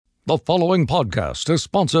The following podcast is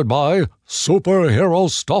sponsored by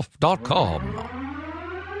SuperheroStuff.com.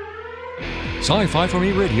 Sci-Fi for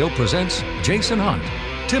Me Radio presents Jason Hunt,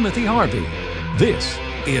 Timothy Harvey. This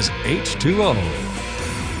is H2O.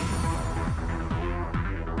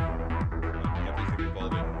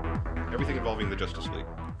 Everything involving the Justice League.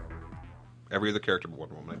 Every other character but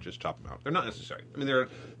Wonder Woman, I just chop them out. They're not necessary. I mean,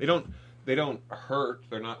 they don't hurt.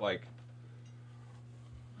 They're not like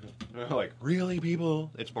really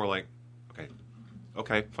people. It's more like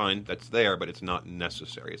okay, fine, that's there, but it's not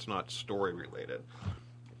necessary. It's not story related.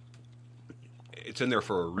 It's in there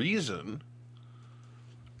for a reason.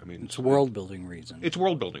 I mean, it's a world building reason. It's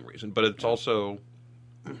world building reason, but it's also,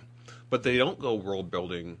 but they don't go world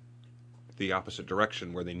building the opposite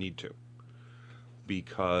direction where they need to,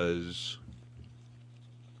 because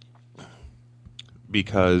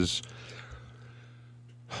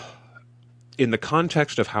in the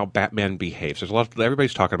context of how Batman behaves, there's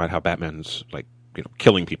everybody's talking about how Batman's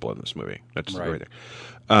killing people in this movie. That's right there.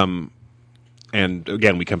 And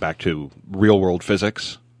again, we come back to real world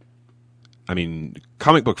physics. I mean,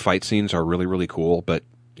 comic book fight scenes are really, really cool, but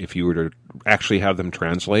if you were to actually have them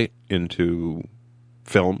translate into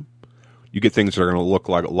film, you get things that are going to look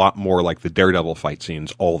like a lot more like the Daredevil fight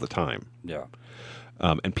scenes all the time. Yeah.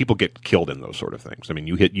 And people get killed in those sort of things. I mean,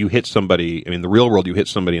 you hit somebody. I mean, in the real world, you hit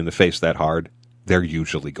somebody in the face that hard, they're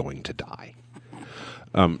usually going to die.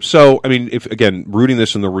 So, I mean, if again rooting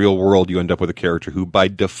this in the real world, you end up with a character who, by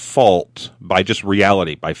default, by just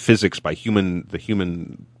reality, by physics, by the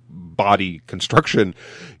human body construction,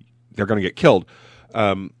 they're going to get killed.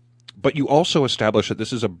 But you also establish that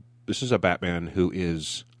this is a Batman who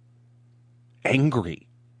is angry.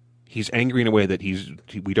 He's angry in a way that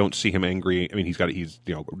we don't see him angry. I mean, he's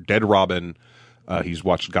dead Robin. He's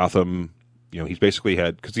watched Gotham. He's basically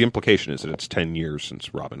because the implication is that it's 10 years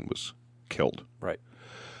since Robin was killed. Right.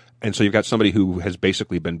 And so you've got somebody who has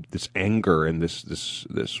basically been this anger and this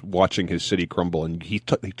watching his city crumble, and he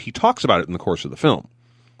talks about it in the course of the film.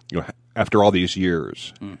 After all these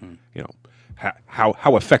years,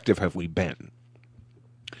 how effective have we been?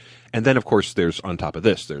 And then, of course, on top of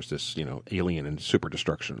this, there's this, alien and super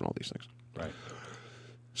destruction and all these things. Right.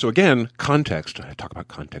 So again, context, I talk about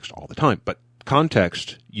context all the time, but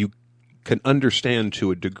context you can understand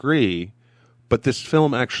to a degree, but this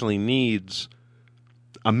film actually needs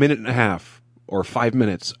a minute and a half or 5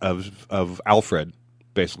 minutes of Alfred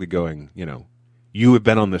basically going, you have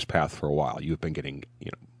been on this path for a while. You've been getting,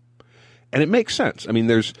 and it makes sense. I mean,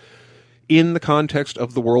 there's, in the context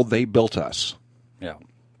of the world they built us. Yeah.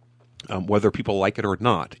 Whether people like it or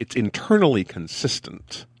not, it's internally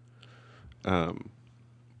consistent. But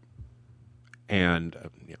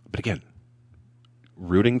again,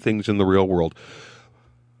 rooting things in the real world.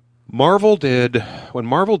 When Marvel did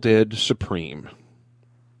Supreme,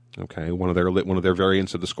 okay, one of their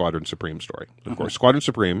variants of the Squadron Supreme story. Of course, Squadron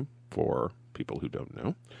Supreme, for people who don't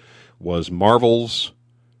know, was Marvel's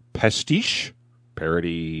pastiche,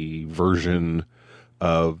 parody version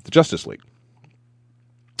of the Justice League.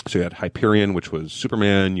 So you had Hyperion, which was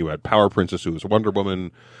Superman. You had Power Princess, who was Wonder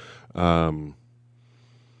Woman. Goodness,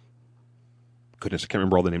 I can't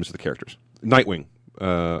remember all the names of the characters. Nightwing,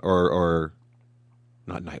 or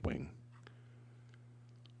not Nightwing.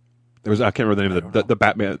 I can't remember the name of the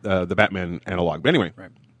Batman, the Batman analog. But anyway, right.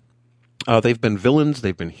 They've been villains.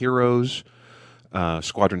 They've been heroes.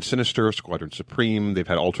 Squadron Sinister, Squadron Supreme. They've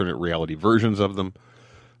had alternate reality versions of them.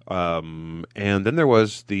 And then there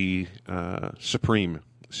was the Supreme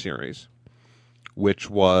series, which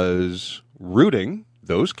was rooting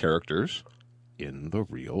those characters in the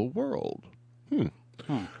real world.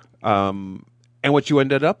 And what you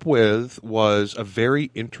ended up with was a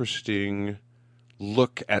very interesting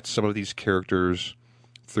look at some of these characters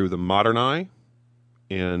through the modern eye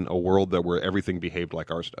in a world where everything behaved like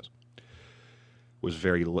ours does. Was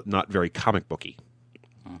not very comic booky.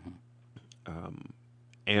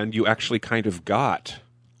 And you actually kind of got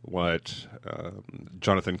what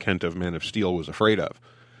Jonathan Kent of Man of Steel was afraid of,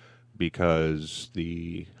 because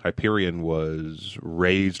the Hyperion was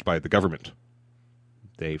raised by the government.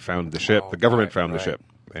 They found the ship. The government found the ship,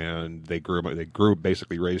 and they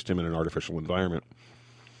basically raised him in an artificial environment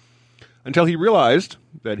until he realized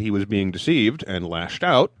that he was being deceived and lashed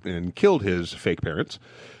out and killed his fake parents,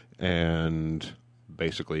 and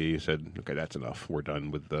basically said, "Okay, that's enough. We're done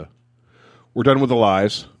with the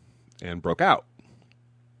lies," and broke out.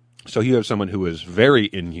 So you have someone who is very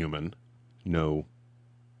inhuman, no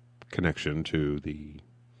connection to the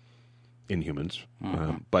Inhumans,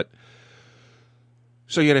 but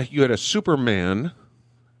so you had a Superman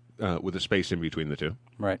with a space in between the two,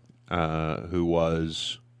 right? Who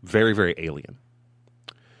was very, very alien.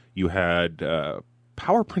 You had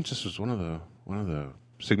Power Princess was one of the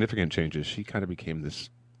significant changes. She kind of became this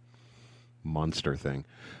monster thing,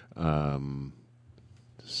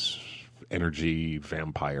 energy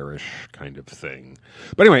vampire-ish kind of thing.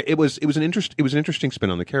 But anyway, it was an interesting spin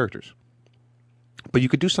on the characters. But you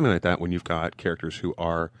could do something like that when you've got characters who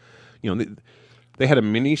are, they had a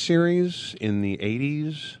mini series in the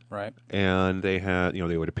 80s, right? And they had,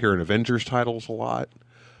 they would appear in Avengers titles a lot,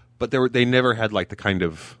 but they never had like the kind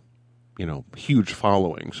of, huge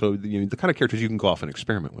following. So the kind of characters you can go off and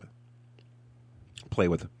experiment with, play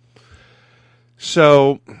with.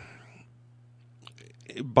 So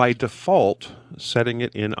by default, setting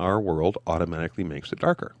it in our world automatically makes it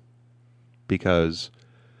darker, because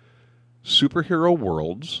superhero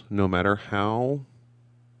worlds, no matter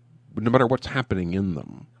what's happening in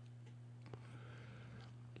them,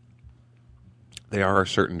 they are a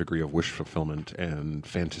certain degree of wish fulfillment and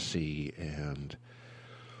fantasy, and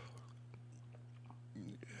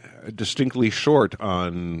distinctly short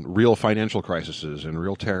on real financial crises and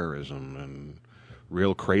real terrorism and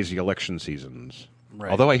real crazy election seasons.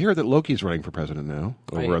 Right. Although I hear that Loki's running for president now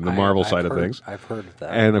over on the Marvel side of things. I've heard of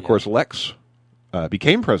that. And of course, Lex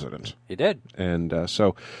became president. He did. And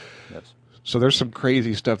so Yes. So there's some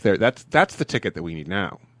crazy stuff there. That's the ticket that we need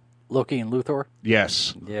now. Loki and Luthor?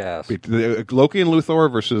 Yes. Yes. Loki and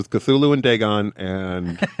Luthor versus Cthulhu and Dagon,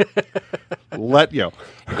 and let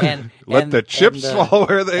the chips fall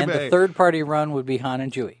where they may. And the third party run would be Han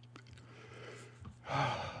and Chewie.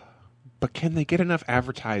 But can they get enough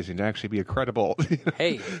advertising to actually be a credible?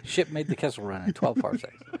 Hey, ship made the Kessel Run in 12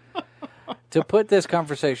 parsecs. To put this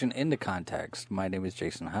conversation into context, my name is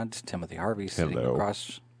Jason Hunt. Timothy Harvey sitting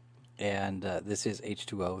across. And this is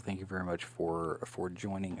H2O. Thank you very much for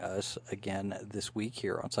joining us again this week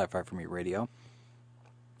here on Sci-Fi For Me Radio.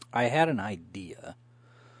 I had an idea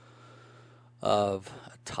of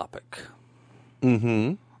a topic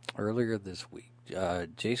earlier this week.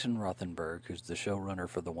 Jason Rothenberg, who's the showrunner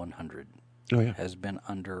for The 100, has been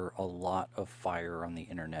under a lot of fire on the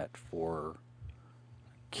internet for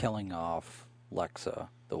killing off Lexa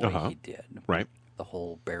the way he did. Right. The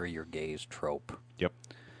whole bury your gays trope. Yep.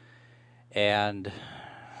 And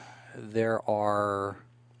there are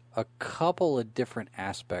a couple of different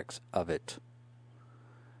aspects of it.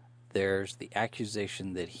 There's the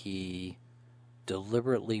accusation that he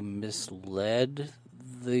deliberately misled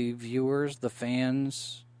the viewers, the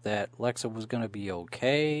fans, that Lexa was going to be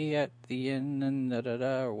okay at the end and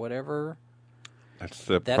or whatever. That's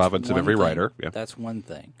the province of every writer. Yeah. That's one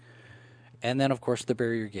thing. And then, of course, the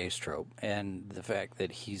bury your gays trope, and the fact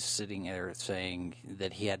that he's sitting there saying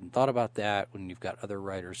that he hadn't thought about that, when you've got other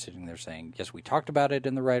writers sitting there saying, yes, we talked about it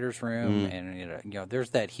in the writer's room, and there's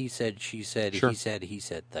that he said, she said, he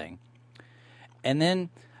said thing. And then,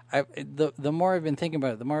 the more I've been thinking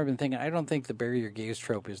about it, I don't think the bury your gays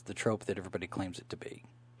trope is the trope that everybody claims it to be.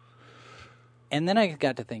 And then I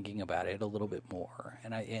got to thinking about it a little bit more,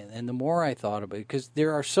 and the more I thought about it, because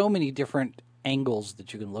there are so many different angles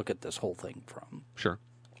that you can look at this whole thing from. Sure.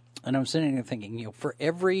 And I'm sitting there thinking, for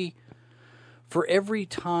every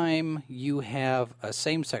time you have a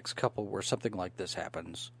same-sex couple where something like this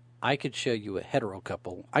happens, I could show you a hetero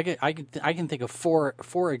couple. I can think of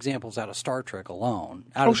four examples out of Star Trek alone,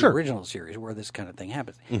 out of the original series, where this kind of thing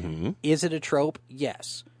happens. Mm-hmm. Is it a trope?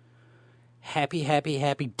 Yes. Happy, happy,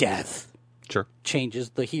 happy death. Sure.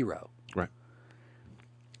 Changes the hero. Right.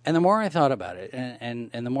 And the more I thought about it, and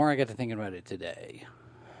the more I got to thinking about it today,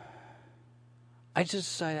 I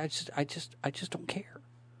just don't care.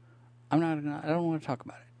 I don't want to talk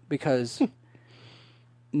about it, because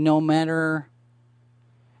no matter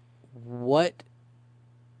what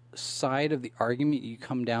side of the argument you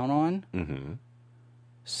come down on,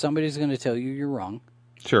 somebody's going to tell you you're wrong.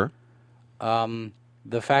 Sure.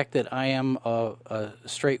 The fact that I am a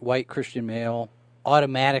straight white Christian male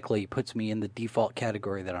automatically puts me in the default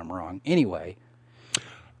category that I'm wrong anyway.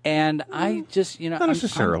 And I just, not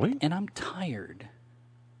necessarily. I'm tired.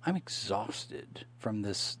 I'm exhausted from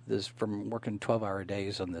this from working 12-hour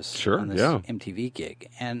days on this MTV gig,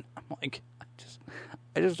 and I'm like,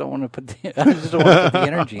 I just don't want to put the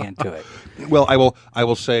energy into it. Well, I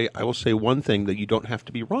will say one thing, that you don't have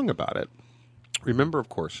to be wrong about it. Remember, of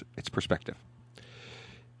course, it's perspective.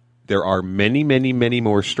 There are many, many, many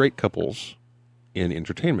more straight couples in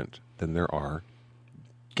entertainment than there are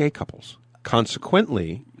gay couples.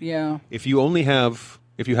 Consequently, if you have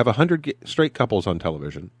 100 straight couples on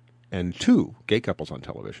television and 2 gay couples on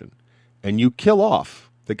television, and you kill off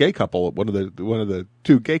the gay couple, one of the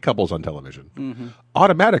 2 gay couples on television,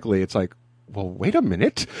 automatically it's like, well, wait a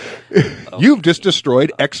minute. You've just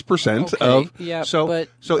destroyed X% of... Yeah, but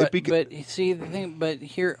see, the thing, but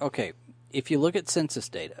here, okay, if you look at census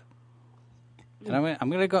data, and I'm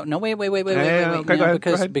going to go, no, wait. Okay, No,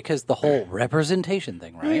 go ahead, because the whole representation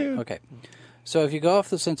thing, right? Yeah. Okay. So if you go off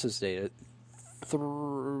the census data,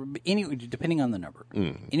 depending on the number,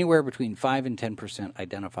 anywhere between 5 and 10%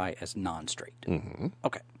 identify as non-straight. Mm-hmm.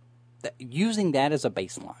 Okay. Using that as a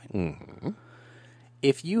baseline,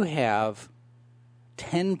 if you have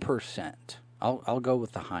 10%, I'll go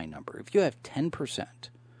with the high number. If you have 10%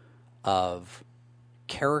 of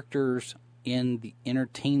characters in the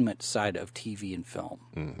entertainment side of TV and film,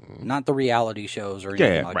 not the reality shows or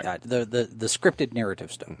anything like that, the scripted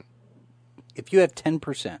narrative stuff. If you have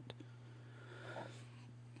 10%,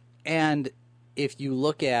 and if you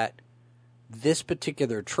look this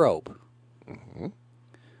particular trope,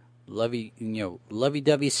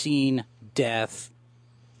 lovey-dovey scene, death,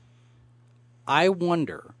 I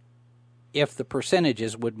wonder if the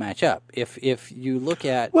percentages would match up. If you look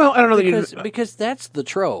at, well, I don't know, because that's the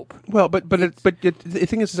trope. Well, but the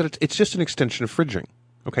thing is that it's just an extension of fridging.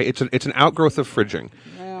 Okay, it's an outgrowth of fridging.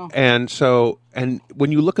 Well, and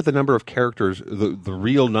when you look at the number of characters, the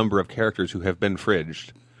real number of characters who have been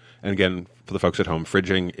fridged, and again for the folks at home,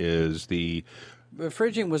 fridging is the. But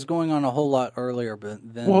fridging was going on a whole lot earlier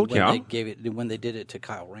than when they did it to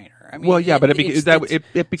Kyle Rayner. I mean,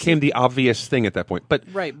 it became the obvious thing at that point. But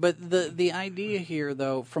right, but the idea here,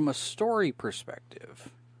 though, from a story perspective,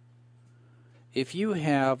 if you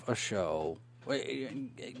have a show,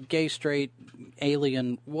 gay, straight,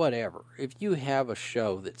 alien, whatever, if you have a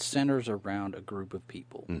show that centers around a group of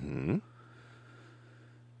people,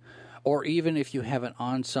 or even if you have an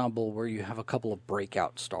ensemble where you have a couple of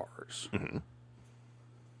breakout stars.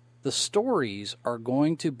 The stories are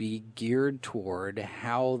going to be geared toward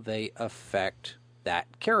how they affect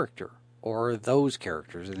that character or those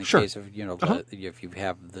characters. In the case of, if you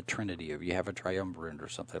have the Trinity, if you have a triumvirate or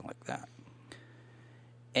something like that.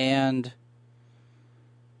 And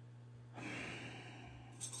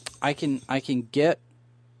I can get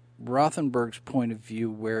Rothenberg's point of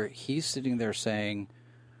view where he's sitting there saying,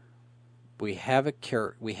 we have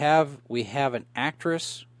an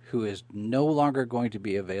actress who is no longer going to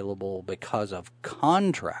be available because of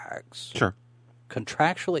contracts. Sure.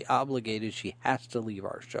 Contractually obligated, she has to leave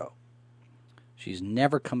our show. She's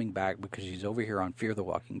never coming back because she's over here on Fear the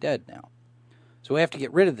Walking Dead now. So we have to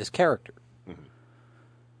get rid of this character.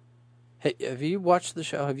 Hey, have you watched the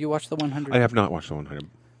show? Have you watched the 100? I have not watched the 100.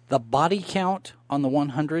 The body count on the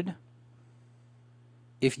 100,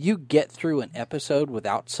 if you get through an episode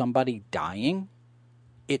without somebody dying,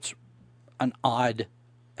 it's an odd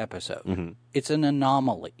episode. It's an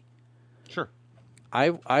anomaly. Sure. I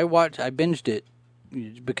binged it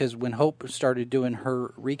because when Hope started doing her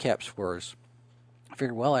recaps for us, I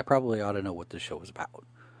figured, well, I probably ought to know what this show was about.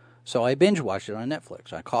 So I binge watched it on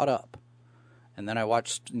Netflix. I caught up. And then I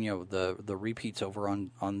watched, the repeats over on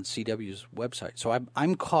CW's website. So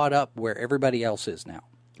I'm caught up where everybody else is now.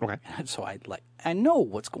 Okay. So I know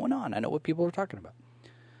what's going on. I know what people are talking about.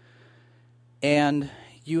 And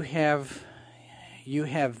you have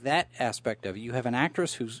that aspect of it. You have an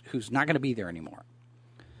actress who's not going to be there anymore.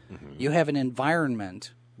 You have an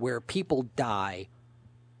environment where people die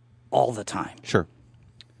all the time. Sure.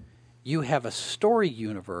 You have a story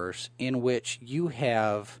universe in which you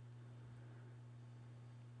have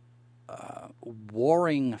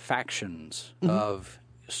warring factions of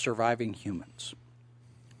surviving humans.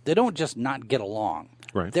 They don't just not get along.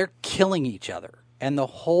 Right. They're killing each other. And the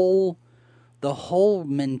whole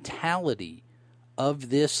mentality of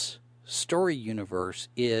this story universe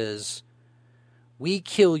is we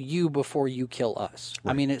kill you before you kill us.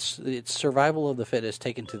 Right. I mean, it's survival of the fittest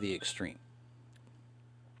taken to the extreme.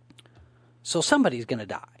 So somebody's going to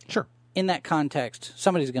die. Sure. In that context,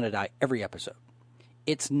 somebody's going to die every episode.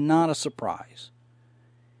 It's not a surprise.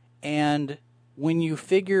 And when you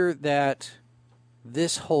figure that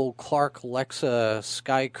this whole Clark, Lexa,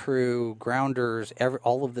 Sky Crew, Grounders,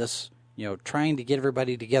 all of this, trying to get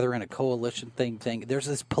everybody together in a coalition thing, there's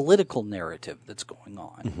this political narrative that's going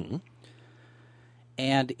on.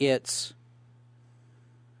 And it's,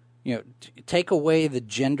 take away the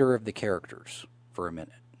gender of the characters for a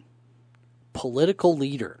minute. Political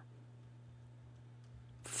leader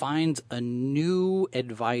finds a new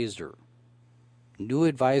advisor. New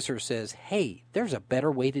advisor says, hey, there's a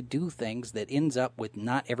better way to do things that ends up with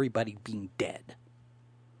not everybody being dead.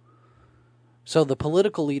 So the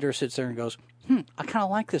political leader sits there and goes, I kind of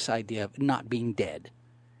like this idea of not being dead.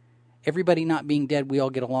 everybody not being dead, we all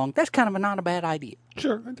get along. That's kind of not a bad idea.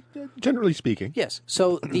 Sure, generally speaking. Yes.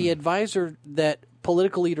 So the advisor that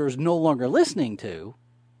political leader is no longer listening to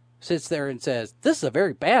sits there and says, this is a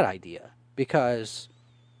very bad idea because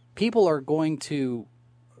people are going to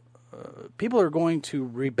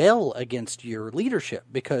rebel against your leadership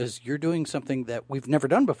because you're doing something that we've never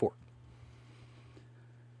done before.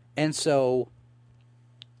 And so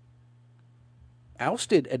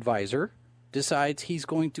ousted advisor decides he's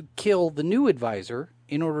going to kill the new advisor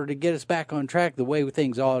in order to get us back on track the way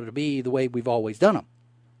things ought to be, the way we've always done them.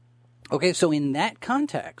 Okay, so in that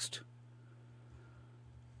context,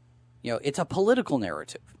 it's a political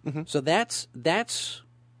narrative. Mm-hmm. So that's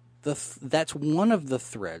one of the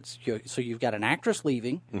threads. So you've got an actress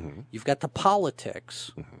leaving, mm-hmm. you've got the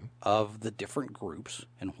politics mm-hmm. of the different groups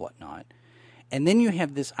and whatnot, and then you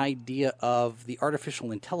have this idea of the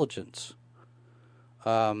artificial intelligence.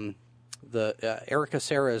 Erica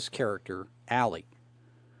Serra's character, Allie,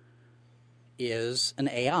 is an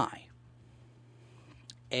AI.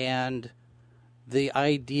 And the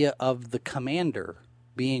idea of the commander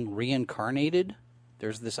being reincarnated,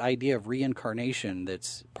 there's this idea of reincarnation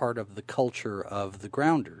that's part of the culture of the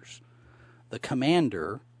Grounders. The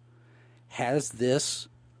commander has this,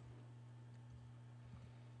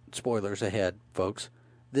 spoilers ahead, folks,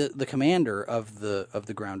 the commander of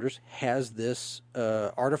the Grounders has this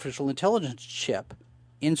artificial intelligence chip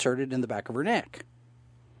inserted in the back of her neck.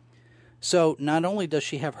 So not only does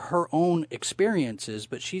she have her own experiences,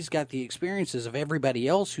 but she's got the experiences of everybody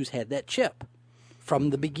else who's had that chip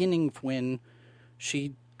from the beginning when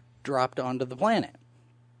she dropped onto the planet.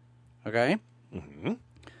 Okay? Mm-hmm.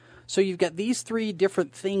 So you've got these three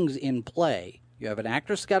different things in play. You have an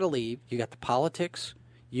actress got to leave. You got the politics.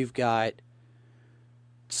 You've got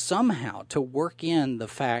somehow to work in the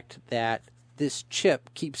fact that this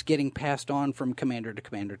chip keeps getting passed on from commander to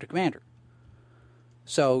commander to commander.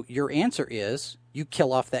 So your answer is you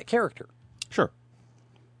kill off that character. Sure.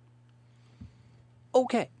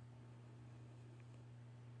 Okay.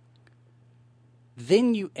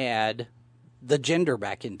 Then you add the gender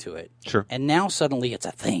back into it. Sure. And now suddenly it's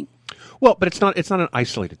a thing. Well, but it's not an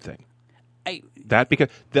isolated thing. Because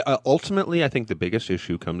ultimately, I think the biggest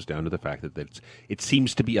issue comes down to the fact that it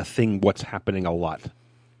seems to be a thing what's happening a lot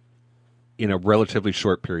in a relatively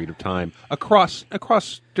short period of time across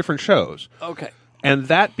different shows. Okay. And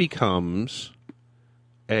that becomes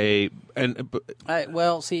I didn't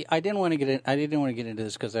want to get into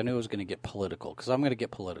this because I knew it was going to get political. Because I'm going to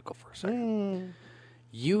get political for a second.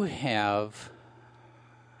 You have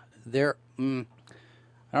I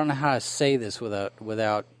don't know how to say this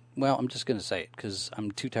without. Well, I'm just going to say it because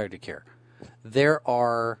I'm too tired to care. There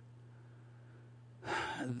are,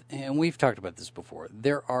 and we've talked about this before,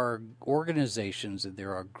 there are organizations and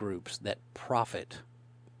there are groups that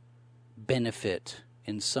benefit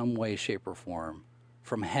in some way, shape, or form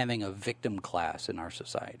from having a victim class in our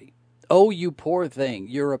society. Oh, you poor thing.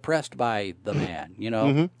 You're oppressed by the man,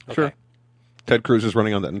 Mm-hmm. Okay. Sure. Ted Cruz is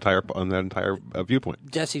running on that entire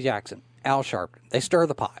viewpoint. Jesse Jackson, Al Sharpton. They stir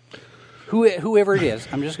the pot. Whoever it is,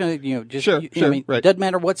 I'm just going to, sure, I mean, right. It doesn't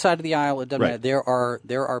matter what side of the aisle, it doesn't right. matter.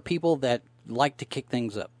 There are people that like to kick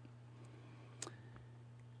things up.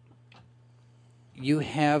 You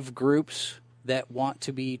have groups that want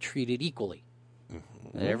to be treated equally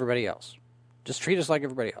than everybody else. Just treat us like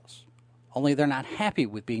everybody else. Only they're not happy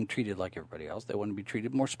with being treated like everybody else. They want to be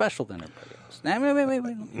treated more special than everybody else. Now,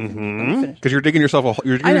 wait. Because you're digging yourself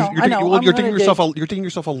you're digging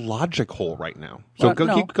yourself a logic hole right now. So go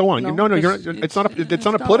on. It's not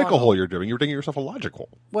a political hole you're doing. You're digging yourself a logic hole.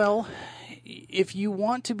 Well, if you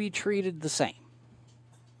want to be treated the same,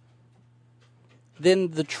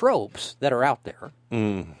 then the tropes that are out there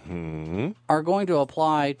are going to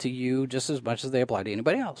apply to you just as much as they apply to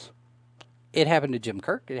anybody else. It happened to Jim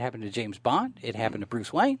Kirk. It happened to James Bond. It happened to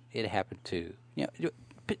Bruce Wayne. It happened to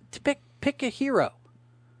pick a hero,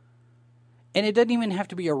 and it doesn't even have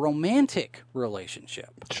to be a romantic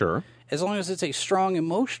relationship. Sure, as long as it's a strong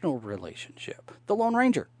emotional relationship. The Lone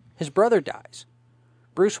Ranger, his brother dies.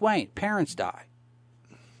 Bruce Wayne, parents die.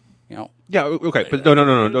 Yeah. Okay, but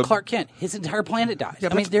no. Clark Kent, his entire planet dies. Yeah,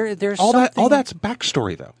 I mean, there's all something... that. All that's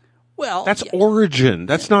backstory, though. Well, that's origin.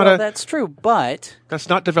 That's not that's true, but that's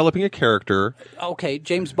not developing a character. Okay,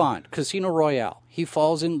 James Bond, Casino Royale. He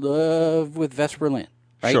falls in love with Vesper Lynn,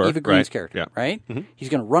 right? Sure, Eva Green's character, right? Mm-hmm. He's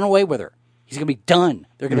going to run away with her. He's going to be done.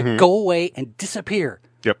 They're going to go away and disappear.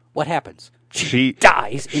 Yep. What happens? She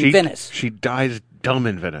dies in Venice. She dies dumb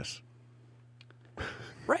in Venice.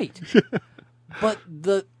 Right. But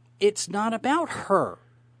it's not about her.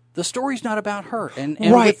 The story's not about her, and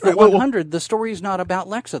Right, with the right, well, 100, the story's not about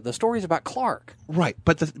Lexa. The story's about Clark. Right,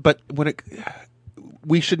 but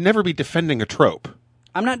we should never be defending a trope,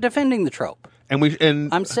 I'm not defending the trope.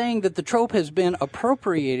 and I'm saying that the trope has been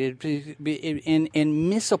appropriated and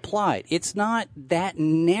misapplied. It's not that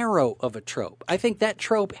narrow of a trope. I think that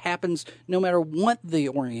trope happens no matter what the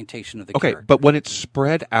orientation of the character. but when it's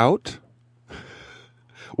spread out,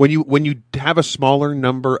 when you have a smaller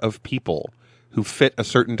number of people who fit a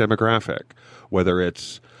certain demographic, whether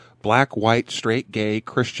it's black, white, straight, gay,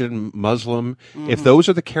 Christian, Muslim, if those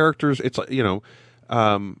are the characters, it's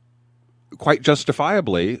quite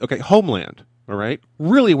justifiably, Homeland, all right,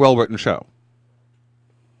 really well written show.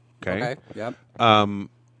 Okay, yep.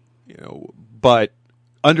 But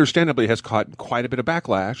understandably has caught quite a bit of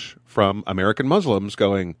backlash from American Muslims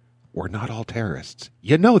going, "We're not all terrorists."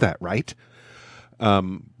 You know that, right?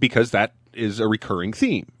 Because that is a recurring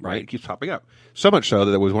theme, right? It keeps popping up. So much so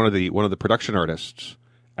that there was one of the production artists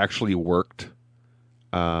actually worked.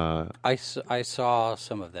 I saw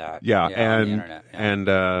some of that. And on the internet.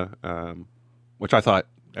 Yeah. and which I thought,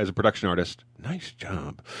 as a production artist, nice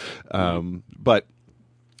job. But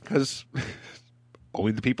because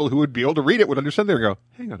only the people who would be able to read it would understand. They would go,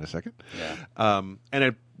 "Hang on a second." Yeah. And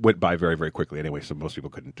it went by very, very quickly anyway, so most people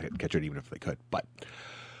couldn't catch it even if they could. But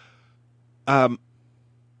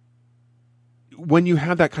when you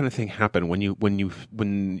have that kind of thing happen,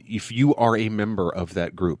 if you are a member of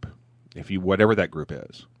that group, whatever that group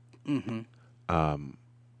is,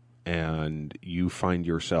 and you find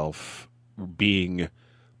yourself being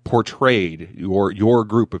portrayed, your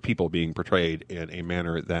group of people being portrayed in a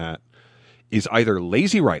manner that is either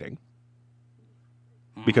lazy writing,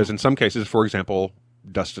 because in some cases, for example,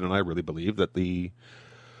 Dustin and I really believe that the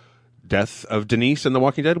death of Denise in The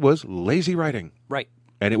Walking Dead was lazy writing. Right.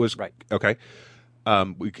 And it was right. Okay.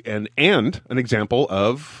 And an example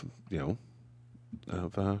of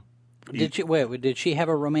Did she have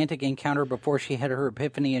a romantic encounter before she had her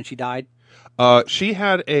epiphany and she died? She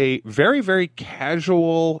had a very, very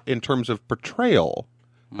casual in terms of portrayal.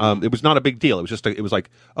 It was not a big deal. It was just it was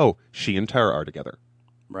like, oh, she and Tara are together.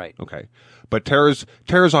 Right. Okay. But Tara's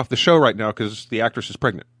off the show right now because the actress is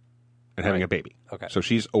pregnant and having a baby. Okay. So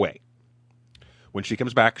she's away. When she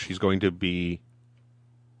comes back, she's going to be,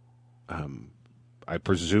 I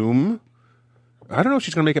presume, I don't know if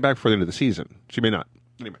she's going to make it back before the end of the season. She may not.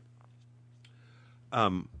 Anyway.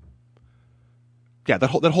 Yeah, that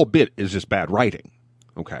whole bit is just bad writing.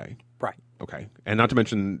 Okay. Right. Okay. And not to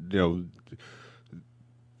mention,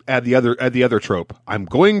 add the other trope. I'm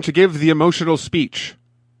going to give the emotional speech.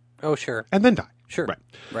 Oh, sure. And then die. Sure.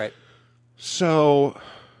 Right. So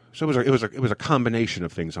it was a combination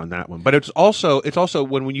of things on that one. But it's also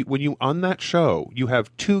when you on that show, you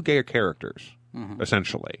have two gay characters,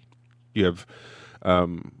 essentially. You have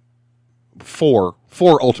four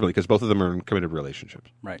ultimately, because both of them are in committed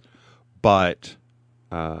relationships. Right. But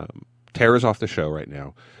Tara's off the show right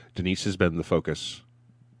now. Denise has been the focus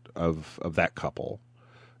of that couple.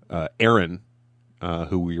 Aaron,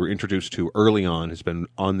 who we were introduced to early on, has been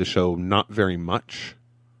on the show not very much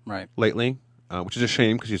lately, which is a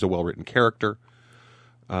shame because he's a well-written character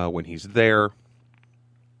when he's there.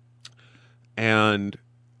 And,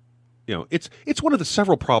 it's one of the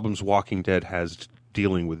several problems Walking Dead has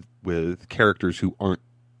dealing with characters who aren't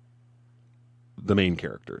the main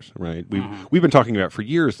characters, right? We've been talking about for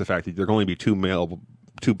years the fact that there can only be two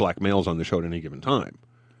black males on the show at any given time.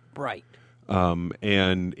 Right.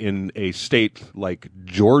 And in a state like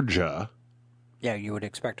Georgia, yeah, you would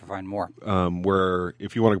expect to find more. Where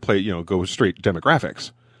if you want to play, go straight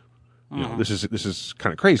demographics, this is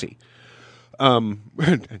kind of crazy.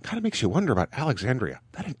 It kind of makes you wonder about Alexandria.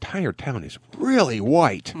 That entire town is really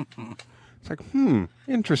white. It's like,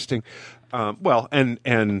 interesting. Well, and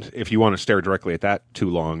if you want to stare directly at that too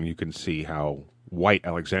long, you can see how white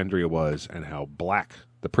Alexandria was and how black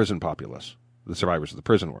the prison populace, the survivors of the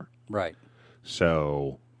prison, were. Right.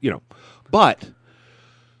 So, but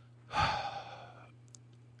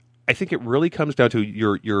I think it really comes down to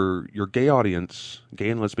your gay audience, gay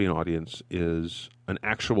and lesbian audience, is an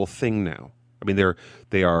actual thing now. I mean,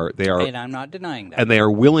 they are, and I'm not denying that. And they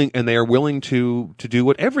are willing to do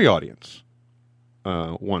what every audience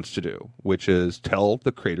wants to do, which is tell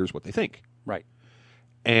the creators what they think. Right.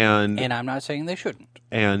 And I'm not saying they shouldn't.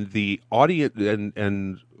 And the audience,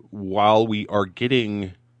 and while we are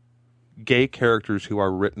getting gay characters who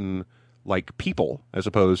are written like people, as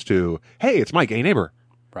opposed to, hey, it's my gay neighbor.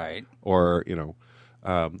 Right. Or,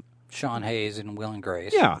 Sean Hayes and Will and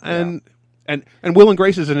Grace. Yeah. And Will and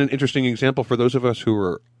Grace is an interesting example for those of us who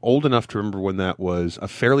are old enough to remember when that was a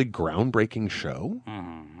fairly groundbreaking show.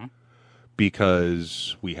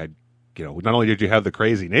 because we had, not only did you have the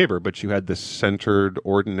crazy neighbor, but you had this centered,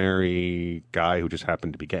 ordinary guy who just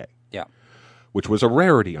happened to be gay. Yeah. Which was a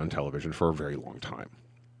rarity on television for a very long time.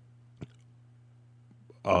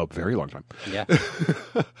 A very long time. Yeah.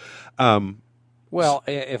 Well,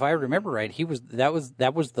 if I remember right, that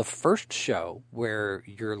was the first show where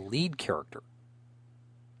your lead character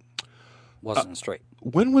wasn't straight.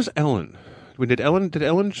 When was Ellen? Did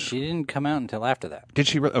Ellen? She didn't come out until after that. Did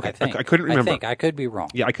she? Okay, I think. I couldn't remember. I could be wrong.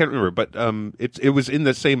 Yeah, I can't remember, but it was in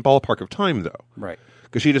the same ballpark of time though, Right?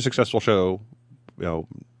 Because she had a successful show,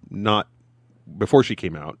 not before she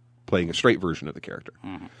came out, playing a straight version of the character.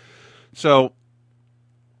 Mm-hmm. So,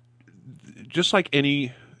 just like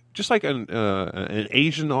an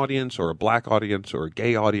Asian audience, or a black audience, or a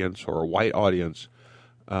gay audience, or a white audience,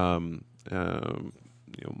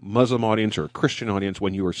 Muslim audience, or a Christian audience,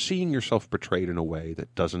 when you are seeing yourself portrayed in a way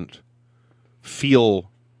that doesn't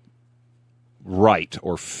feel right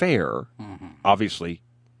or fair, obviously,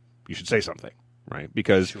 you should say something, right?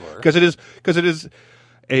 Because it is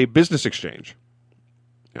a business exchange.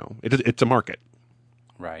 It's a market.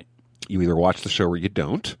 Right. You either watch the show or you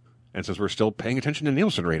don't. And since we're still paying attention to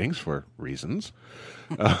Nielsen ratings for reasons,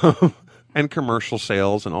 and commercial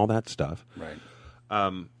sales and all that stuff. Right.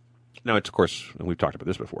 Now, it's, of course, and we've talked about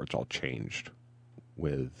this before, it's all changed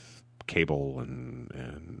with cable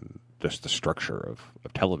and just the structure of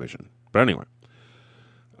television. But anyway,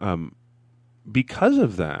 because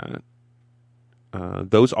of that,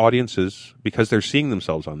 those audiences, because they're seeing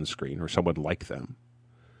themselves on the screen or someone like them,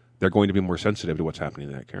 they're going to be more sensitive to what's happening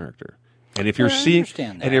to that character. And if you're seeing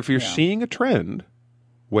a trend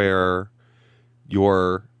where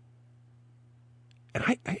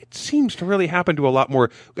it seems to really happen to a lot more.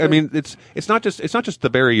 I mean, it's not just the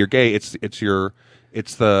bury you're gay. It's the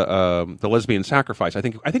lesbian sacrifice. I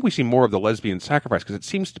think we see more of the lesbian sacrifice because it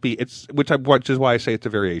seems to be which is why I say it's a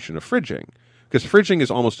variation of fridging, because fridging is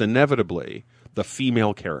almost inevitably the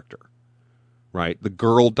female character. Right, the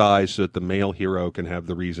girl dies so that the male hero can have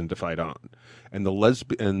the reason to fight on, and the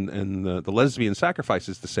lesbian sacrifice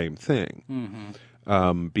is the same thing,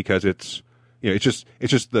 because it's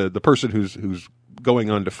just the person who's going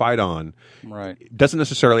on to fight on, right, doesn't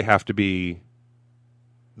necessarily have to be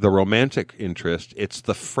the romantic interest. It's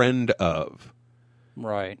the friend of,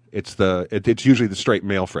 right. It's usually the straight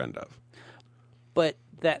male friend of, but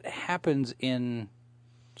that happens in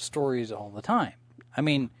stories all the time. I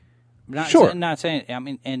mean. Not saying. I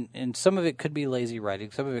mean, and some of it could be lazy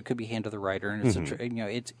writing. Some of it could be hand of the writer, and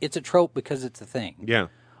it's it's a trope because it's a thing. Yeah.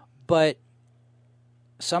 But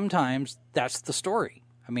sometimes that's the story.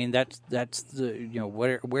 I mean, that's the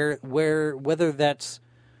whether that's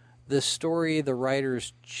the story the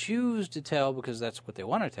writers choose to tell because that's what they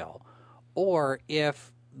want to tell, or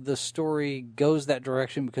if the story goes that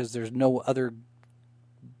direction because there's no other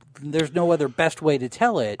best way to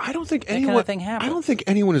tell it. I don't think kind of thing happens. I don't think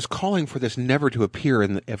anyone is calling for this never to appear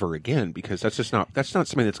ever again, because that's not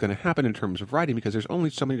something that's going to happen in terms of writing, because there's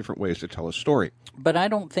only so many different ways to tell a story. But I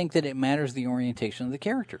don't think that it matters the orientation of the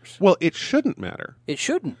characters. Well, it shouldn't matter. It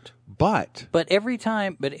shouldn't. But every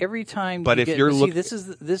time. This is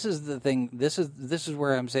the thing. This is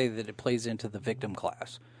where I'm saying that it plays into the victim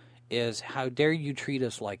class. Is how dare you treat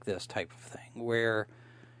us like this type of thing where.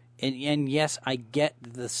 And yes, I get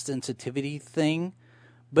the sensitivity thing,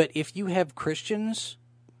 but if you have Christians,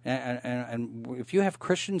 and if you have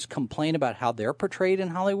Christians complain about how they're portrayed in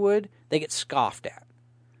Hollywood, they get scoffed at.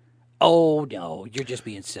 Oh no, you're just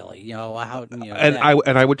being silly.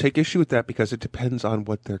 I would take issue with that because it depends on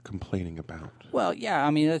what they're complaining about. Well, yeah,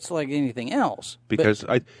 I mean it's like anything else. Because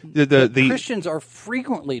the Christians are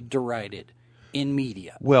frequently derided in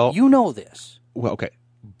media. Well, you know this. Well, okay.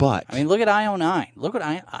 But I mean, look at IO9. Look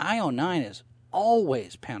at IO9 is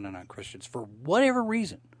always pounding on Christians for whatever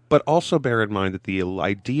reason. But also bear in mind that the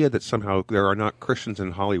idea that somehow there are not Christians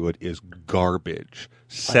in Hollywood is garbage.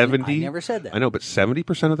 I never said that. I know, but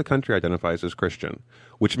 70% of the country identifies as Christian,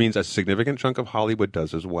 which means a significant chunk of Hollywood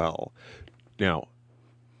does as well. Now,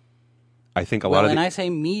 I think I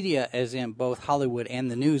say media as in both Hollywood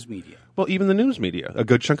and the news media. Well, even the news media, a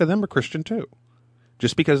good chunk of them are Christian too.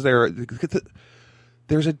 Just because there's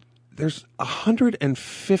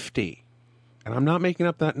 150, and I'm not making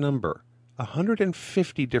up that number,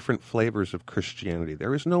 150 different flavors of Christianity.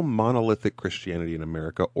 There is no monolithic Christianity in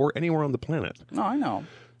America or anywhere on the planet. No, I know.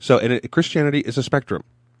 So, Christianity is a spectrum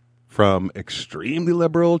from extremely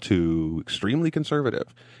liberal to extremely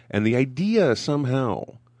conservative. And the idea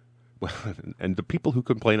somehow, and the people who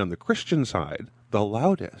complain on the Christian side, the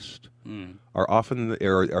loudest, are often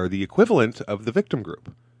are the equivalent of the victim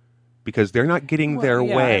group. because they're not getting their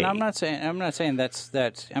way. And I'm not saying that's.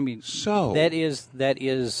 I mean, So that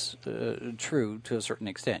is true to a certain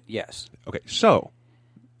extent. Yes. Okay, so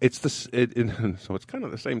it's so it's kind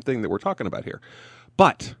of the same thing that we're talking about here,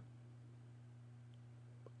 but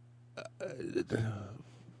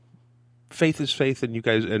faith is faith, and you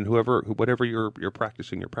guys and whatever you're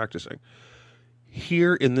practicing, you're practicing.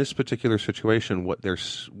 Here in this particular situation, what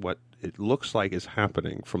it looks like is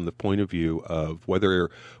happening from the point of view of whether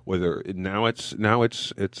now it's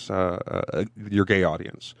your gay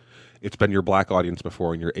audience, it's been your black audience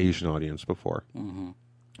before and your Asian audience before. Mm-hmm.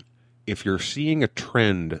 If you're seeing a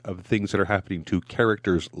trend of things that are happening to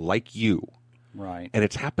characters like you, right, and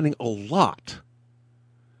it's happening a lot,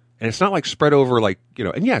 and it's not like spread over like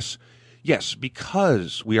and yes,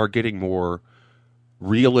 because we are getting more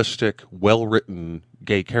realistic, well-written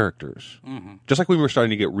gay characters. Mm-hmm. Just like we were starting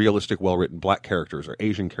to get realistic, well-written black characters or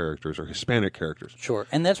Asian characters or Hispanic characters. Sure,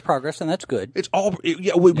 and that's progress, and that's good. It's all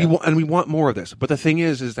we want more of this. But the thing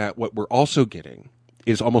is that what we're also getting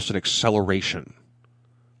is almost an acceleration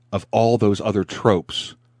of all those other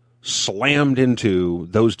tropes slammed into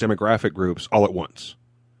those demographic groups all at once.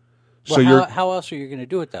 Well, So how else are you going to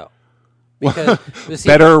do it though? Because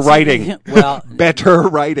better writing. Well, better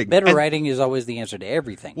writing. Better writing is always the answer to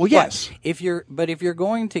everything. Well, yes. But if you're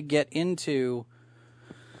going to get into,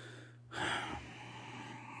 I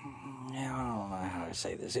don't know how to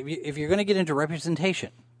say this. If you're going to get into representation,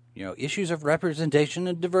 issues of representation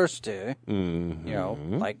and diversity,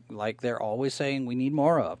 like they're always saying we need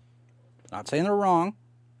more of. Not saying they're wrong.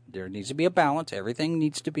 There needs to be a balance. Everything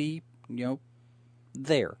needs to be,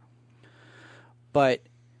 there. But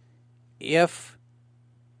if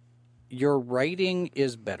your writing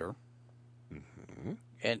is better, mm-hmm.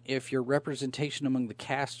 and if your representation among the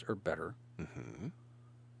cast are better, mm-hmm.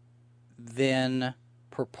 then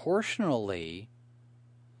proportionally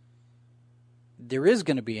there is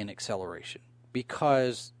going to be an acceleration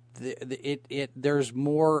because there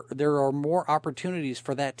are more opportunities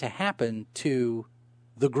for that to happen to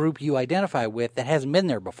the group you identify with that hasn't been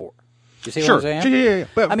there before. You see what I'm saying? Yeah.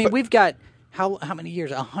 But we've got how many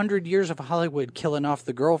years? 100 years of Hollywood killing off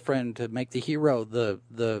the girlfriend to make the hero the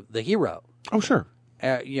hero. Oh, sure.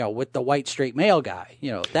 With the white straight male guy.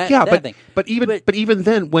 That thing. But even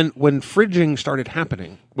then, when fridging started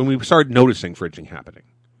happening, when we started noticing fridging happening.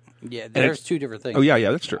 Yeah, there's two different things. Oh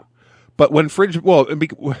yeah, that's true. But when fridging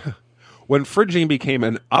became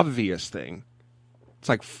an obvious thing, it's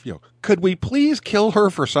like, could we please kill her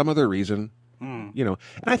for some other reason? And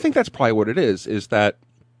I think that's probably what it is that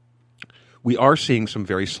we are seeing some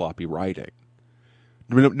very sloppy writing.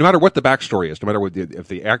 No matter what the backstory is, no matter if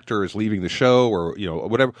the actor is leaving the show or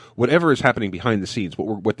whatever is happening behind the scenes,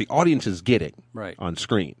 what the audience is getting on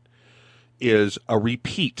screen is a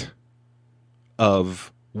repeat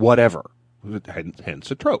of whatever, hence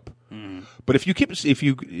a trope. Mm. But it's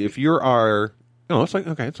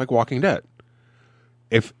like Walking Dead.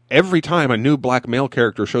 If every time a new black male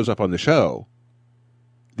character shows up on the show,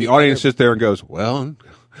 the audience sits there and goes, well,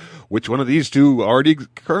 which one of these two already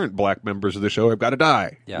current black members of the show have got to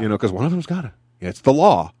die? Yeah. Because one of them's got to. It's the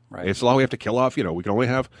law. Right. It's the law. We have to kill off. We can only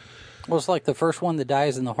have. Well, it's like the first one that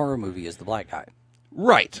dies in the horror movie is the black guy.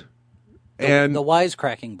 Right. And the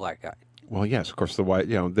wisecracking black guy. Well, yes, of course. Have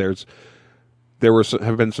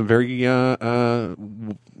been some very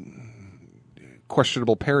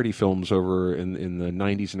questionable parody films over in the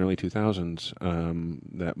 90s and early 2000s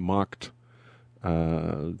that mocked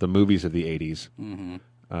the movies of the 80s. Mm-hmm.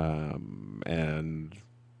 And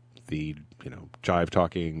the jive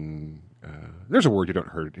talking. There's a word you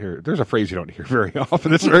don't hear. There's a phrase you don't hear very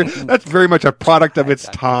often. That's very much a product of its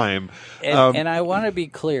time. And I want to be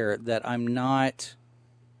clear that I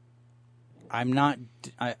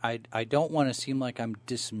don't want to seem like I'm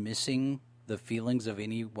dismissing the feelings of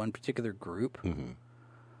any one particular group. Mm-hmm.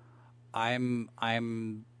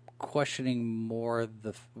 I'm questioning more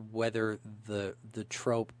whether the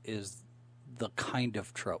trope is the kind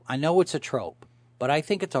of trope. I know it's a trope, but I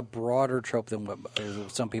think it's a broader trope than what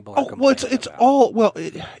some people are complaining about.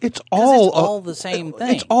 It's all the same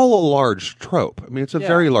thing. It's all a large trope. I mean, it's a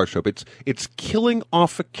very large trope. It's killing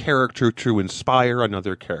off a character to inspire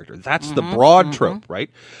another character. That's the broad trope,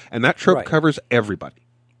 right? And that trope covers everybody.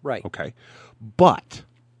 Right. Okay. But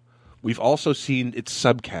we've also seen its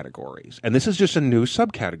subcategories, and this is just a new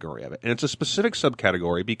subcategory of it. And it's a specific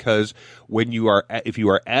subcategory because if you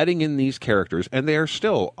are adding in these characters, and they are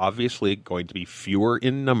still obviously going to be fewer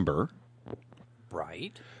in number,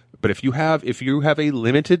 right? But if you have a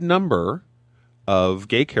limited number of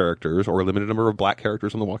gay characters or a limited number of black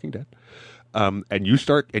characters on The Walking Dead,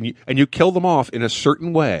 and you kill them off in a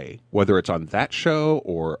certain way, whether it's on that show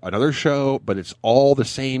or another show, but it's all the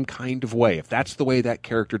same kind of way. If that's the way that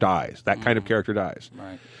character dies, that kind of character dies,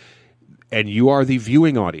 Right. and you are the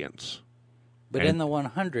viewing audience. But in the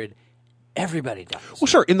 100, everybody dies. Well,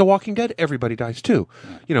 sure. In The Walking Dead, everybody dies too.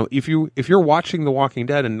 Yeah. You know, if you're watching The Walking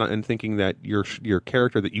Dead and thinking that your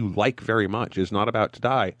character that you like very much is not about to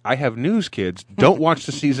die, I have news, kids. Don't watch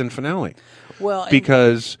the season finale. Well,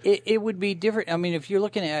 because it would be different. I mean, if you're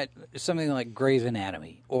looking at something like Grey's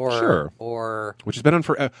Anatomy, or which has been on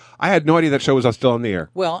for, I had no idea that show was still on the air.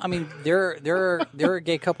 Well, I mean, there are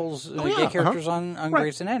gay couples, gay characters on right.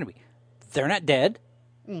 Grey's Anatomy. They're not dead.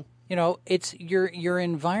 You know, it's your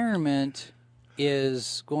environment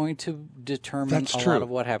is going to determine lot of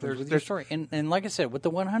what happens with your story. And like I said, with the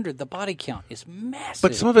 100, the body count is massive.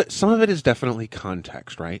 But some of it is definitely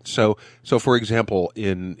context, right? So for example,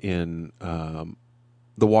 in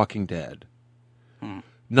The Walking Dead,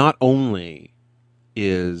 not only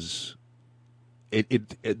is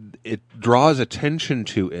it draws attention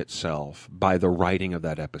to itself by the writing of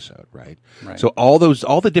that episode, right? So all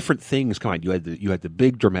the different things come on. You had the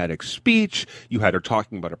big dramatic speech. You had her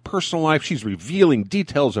talking about her personal life. She's revealing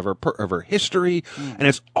details of her history, and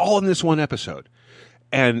it's all in this one episode.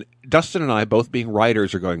 And Dustin and I, both being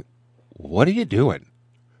writers, are going, "What are you doing?"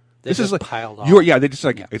 This is like piled on. They just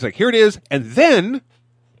like it's like here it is, and then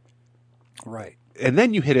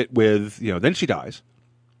you hit it with then she dies.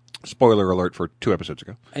 Spoiler alert for 2 episodes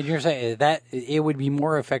ago. And you're saying that it would be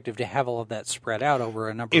more effective to have all of that spread out over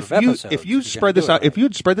a number of episodes. If you spread this out, if you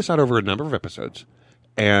had spread this out over a number of episodes,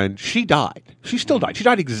 and she died, she still died. She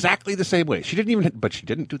died exactly the same way. She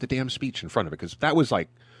didn't do the damn speech in front of it because that was the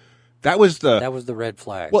red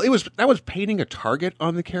flag. Well, that was painting a target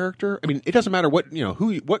on the character. I mean, it doesn't matter what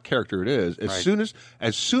what character it is.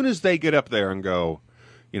 As soon as they get up there and go,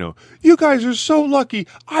 you guys are so lucky.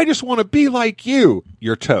 I just want to be like you.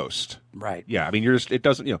 You're toast. Right. Yeah. I mean, it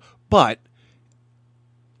doesn't, but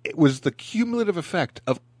it was the cumulative effect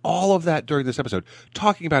of all of that during this episode,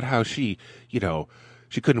 talking about how she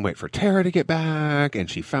couldn't wait for Tara to get back, and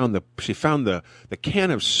she found the can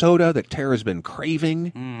of soda that Tara's been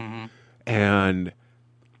craving. Mm-hmm. And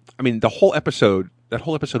I mean, that whole episode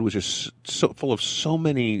was just so full of so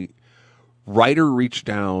many writer reach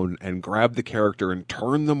down and grab the character and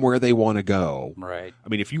turn them where they want to go. Right. I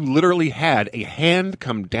mean, if you literally had a hand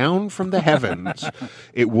come down from the heavens,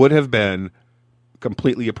 it would have been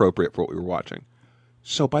completely appropriate for what we were watching.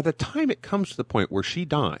 So by the time it comes to the point where she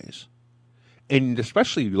dies, and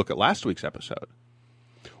especially you look at last week's episode,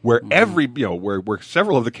 where where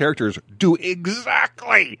several of the characters do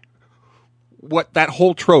exactly what that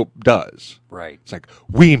whole trope does. Right. It's like,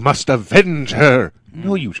 we must avenge her.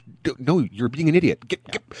 No, you're being an idiot. Get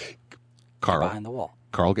Carl. Get behind the wall.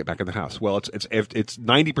 Carl, get back in the house. Well, it's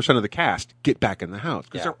 90% of the cast get back in the house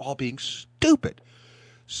because they're all being stupid.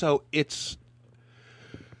 So it's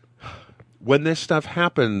when this stuff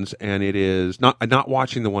happens, and it is not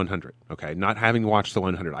watching the 100. Okay, not having watched the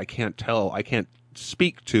 100, I can't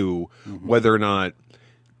speak to whether or not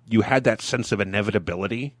you had that sense of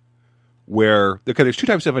inevitability. Because there's 2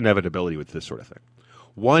 types of inevitability with this sort of thing.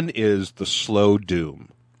 One is the slow doom,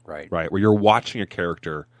 right? Where you're watching a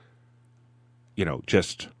character, you're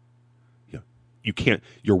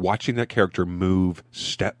watching that character move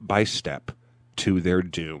step by step to their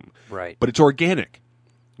doom, right? But it's organic,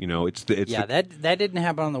 that didn't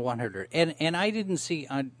happen on the 100, and I didn't see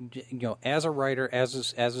as a writer, as a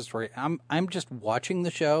story, I'm just watching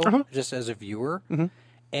the show just as a viewer,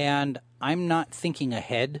 and I'm not thinking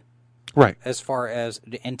ahead. Right. As far as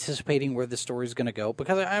anticipating where the story is going to go,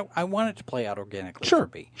 because I want it to play out organically. Sure.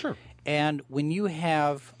 For me. Sure. And when you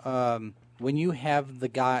have the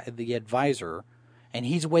advisor, and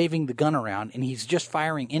he's waving the gun around and he's just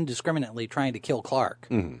firing indiscriminately, trying to kill Clark,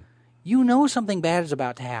 something bad is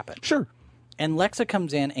about to happen. Sure. And Lexa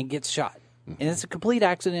comes in and gets shot, and it's a complete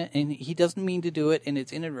accident, and he doesn't mean to do it, and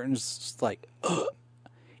it's inadvertent. It's just like,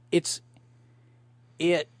 it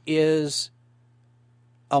is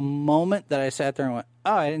a moment that I sat there and went,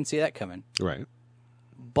 oh, I didn't see that coming. Right.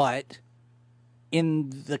 But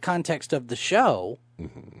in the context of the show,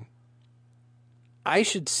 I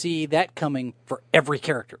should see that coming for every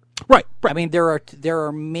character. Right. I mean, there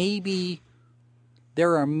are maybe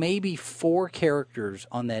 4 characters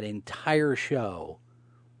on that entire show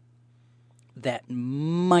that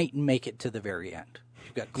might make it to the very end.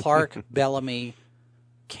 You've got Clark, Bellamy,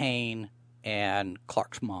 Kane, and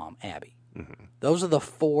Clark's mom, Abby. Those are the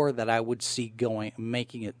 4 that I would see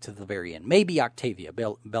making it to the very end. Maybe Octavia,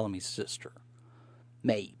 Bellamy's sister.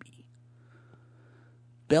 Maybe.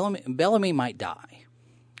 Bellamy might die.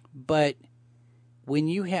 But when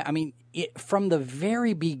you have, I mean, from the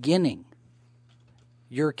very beginning,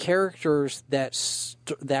 your characters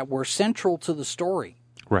that were central to the story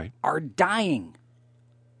Right. are dying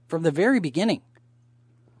from the very beginning.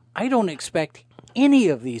 I don't expect any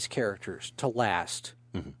of these characters to last,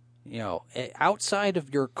 outside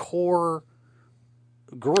of your core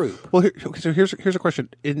group. Well, so here's a question.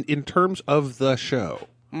 In terms of the show,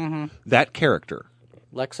 that character,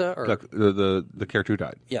 Lexa or the character who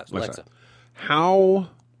died. Yes, Lexa. How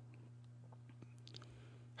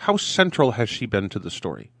central has she been to the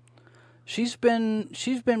story? She's been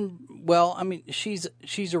well, I mean, she's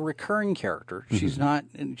a recurring character. She's not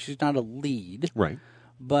a lead. Right.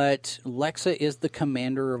 But Lexa is the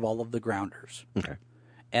commander of all of the Grounders. Okay.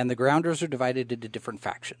 And the Grounders are divided into different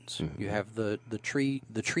factions. You have the tree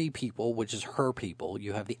people, which is her people.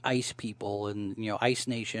 You have the ice people and Ice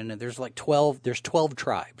Nation, and there's 12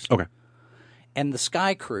 tribes. Okay. And the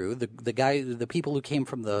Sky Crew, the people who came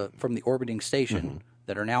from the orbiting station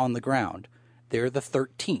that are now on the ground, they're the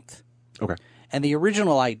 13th. Okay. And the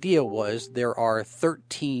original idea was there are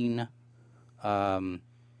 13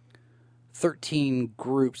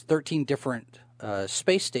 groups, 13 different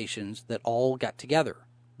space stations that all got together.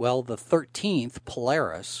 Well, the 13th,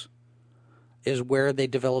 Polaris, is where they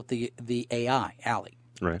developed the AI, Allie.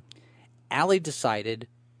 Right. Allie decided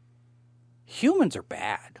humans are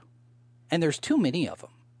bad, and there's too many of them.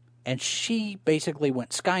 And she basically went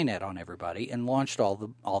Skynet on everybody and launched all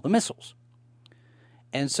the missiles.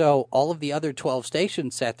 And so all of the other 12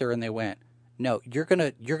 stations sat there and they went, "No, you're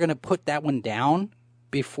gonna put that one down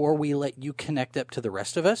before we let you connect up to the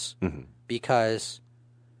rest of us, because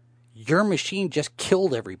your machine just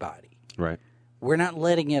killed everybody. Right. We're not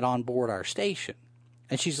letting it on board our station."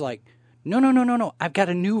 And she's like, No. I've got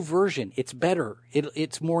a new version. It's better.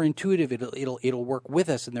 It's more intuitive. It'll work with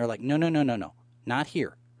us." And they're like, No. Not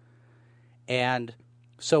here. And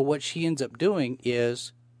so what she ends up doing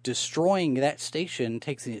is destroying that station,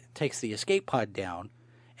 takes the escape pod down.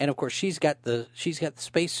 And of course she's got the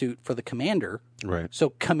spacesuit for the commander. Right.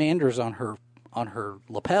 So commander's on her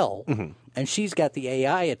lapel, and she's got the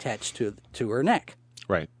AI attached to her neck.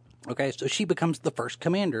 Right. Okay, so she becomes the first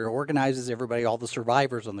commander, organizes everybody, all the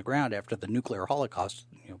survivors on the ground after the nuclear holocaust,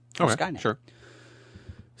 from Skynet. Sure.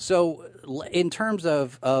 So in terms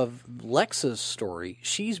of Lexa's story,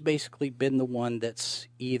 she's basically been the one that's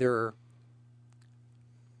either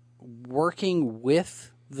working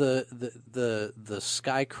with the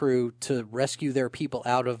Sky Crew to rescue their people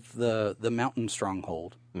out of the mountain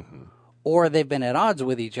stronghold, or they've been at odds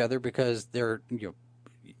with each other because they're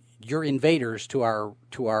you're invaders to our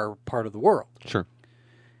part of the world. Sure.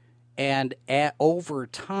 And over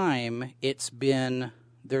time,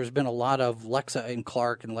 there's been a lot of Lexa and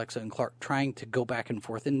Clark trying to go back and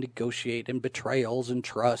forth and negotiate, and betrayals and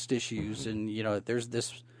trust issues, and there's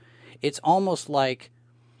this. It's almost like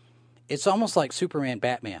Superman,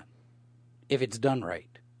 Batman, if it's done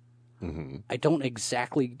right. I don't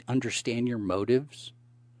exactly understand your motives.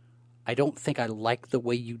 I don't think I like the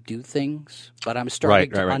way you do things, but I'm starting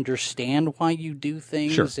to understand why you do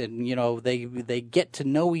things. Sure. And, they get to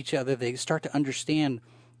know each other. They start to understand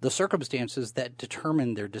the circumstances that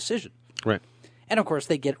determine their decision. Right. And, of course,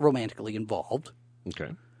 they get romantically involved.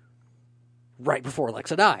 Okay. Right before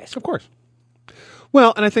Alexa dies. Of course.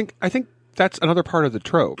 Well, and I think that's another part of the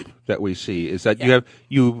trope that we see is that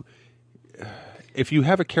if you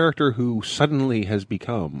have a character who suddenly has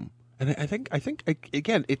become. And I think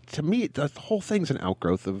again, to me, the whole thing's an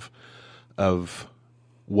outgrowth of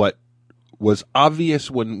what was obvious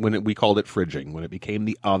when we called it fridging, when it became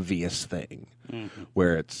the obvious thing,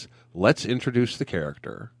 where it's let's introduce the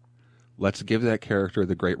character, let's give that character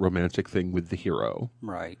the great romantic thing with the hero,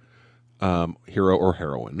 right? Hero or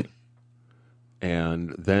heroine,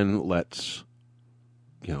 and then let's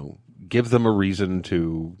give them a reason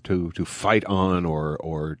to fight on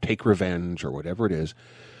or take revenge or whatever it is.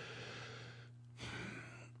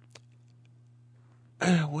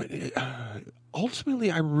 Ultimately,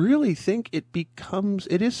 I really think it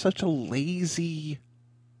is such a lazy.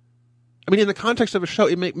 I mean, in the context of a show,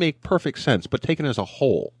 it may make perfect sense, but taken as a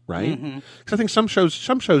whole, right? Because I think some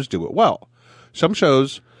shows do it well. Some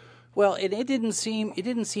shows. Well, it didn't seem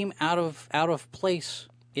out of place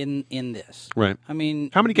in this, right? I mean,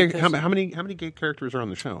 how many gay characters are on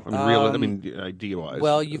the show? I mean, idea-wise.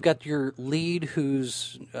 Well, you've got your lead,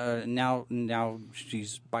 who's now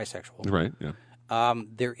she's bisexual, right? Yeah.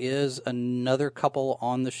 There is another couple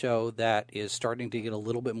on the show that is starting to get a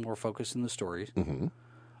little bit more focus in the stories.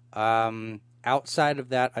 Outside of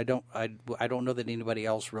that, I don't know that anybody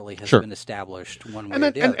else really has Sure. been established one way And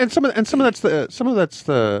or then, the other. and some of that's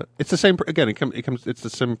the it's the same again. It's the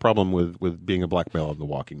same problem with being a black male in The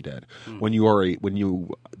Walking Dead. When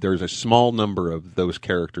there's a small number of those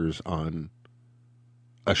characters on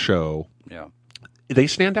a show, Yeah. they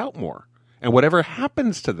stand out more, and whatever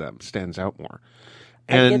happens to them stands out more.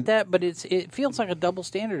 I get that, but it feels like a double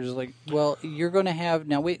standard. It's like, well, you're going to have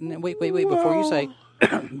now. Wait before you say,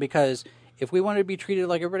 because if we wanted to be treated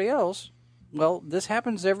like everybody else, well, this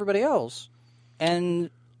happens to everybody else, and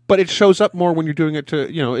But it shows up more when you're doing it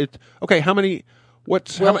to it. Okay, how many?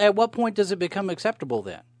 at what point does it become acceptable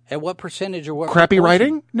then? At what percentage or what Crappy proportion?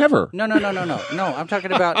 writing? Never. No. I'm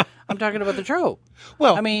talking about the trope.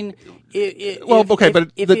 Well, I mean,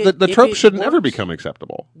 the trope shouldn't ever become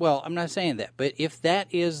acceptable. Well, I'm not saying that, but if that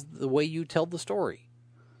is the way you tell the story,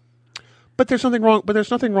 But there's nothing wrong. But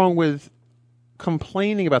there's nothing wrong with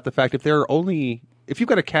complaining about the fact if you've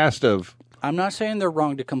got a cast of. I'm not saying they're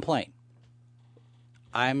wrong to complain.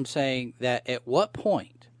 I'm saying that at what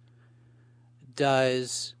point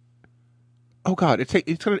does Oh God,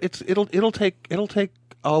 it'll take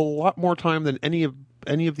a lot more time than any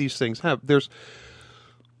of these things have.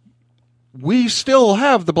 We still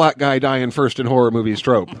have the black guy dying first in horror movies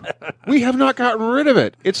trope. We have not gotten rid of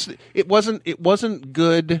it. It wasn't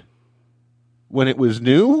good when it was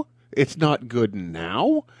new. It's not good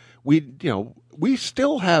now. We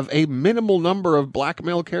still have a minimal number of black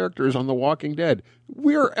male characters on The Walking Dead.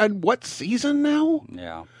 We're at what season now?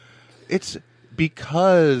 Yeah. It's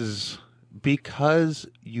because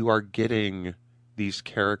you are getting these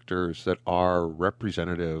characters that are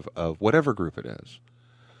representative of whatever group it is.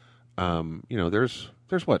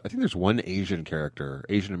 There's what? I think there's one Asian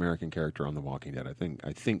American character on The Walking Dead.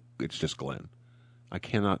 I think it's just Glenn. I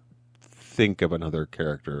cannot think of another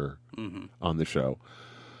character on the show.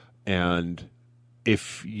 And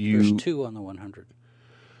if there's 2 on the 100.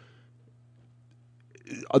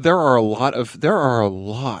 There are a lot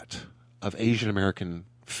of Asian American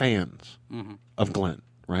fans of Glenn,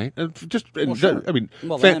 right? Sure. I mean,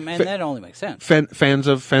 that only makes sense. Fans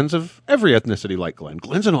of every ethnicity like Glenn.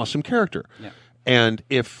 Glenn's an awesome character, Yeah. And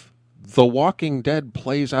if The Walking Dead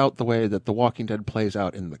plays out the way that The Walking Dead plays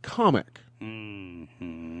out in the comic,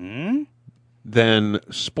 then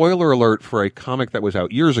spoiler alert for a comic that was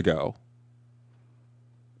out years ago,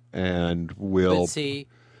 and will But see,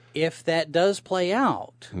 if that does play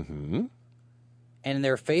out, Mm-hmm. and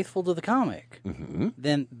they're faithful to the comic,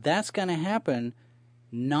 then that's going to happen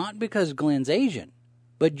not because Glenn's Asian,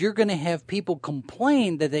 but you're going to have people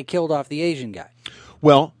complain that they killed off the Asian guy.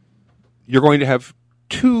 Well, you're going to have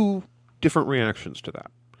 2 different reactions to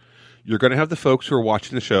that. You're going to have the folks who are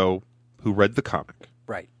watching the show who read the comic.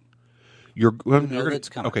 Right. You're going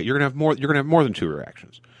to have more than 2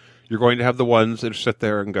 reactions. You're going to have the ones that sit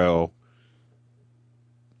there and go,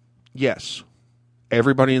 yes,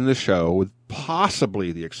 everybody in the show, with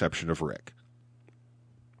possibly the exception of Rick,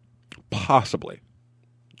 possibly,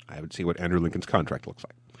 I haven't seen what Andrew Lincoln's contract looks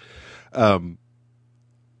like,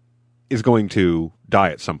 is going to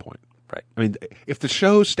die at some point. Right. I mean, if the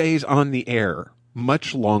show stays on the air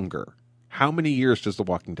much longer, how many years does The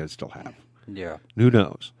Walking Dead still have? Yeah. Who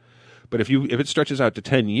knows? But if it stretches out to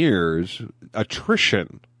 10 years,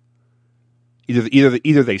 attrition,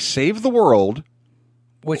 either they save the world,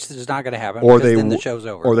 which is not going to happen, or because then the show's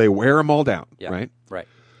over, or they wear them all down. Yeah. Right. Right.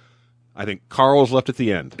 I think Carl's left at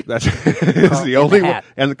the end. That's the only one,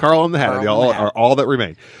 and Carl and the Hat are all that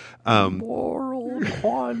remain. Moral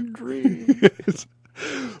quandary.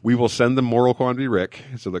 We will send them Moral Quandary Rick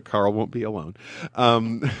so that Carl won't be alone.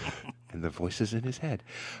 And the voices in his head.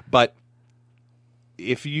 But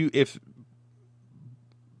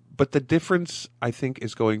but the difference, I think,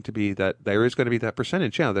 is going to be that there is going to be that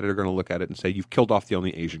percentage, that are going to look at it and say, you've killed off the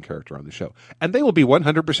only Asian character on the show. And they will be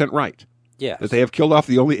 100% right. Yes. That they have killed off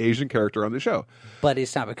the only Asian character on the show. But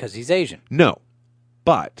it's not because he's Asian. No.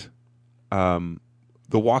 But The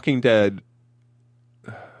Walking Dead,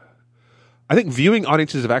 I think viewing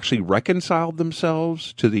audiences have actually reconciled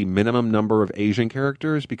themselves to the minimum number of Asian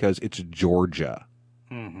characters because it's Georgia.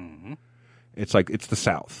 Mm-hmm. It's like, it's the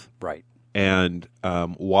South. Right. And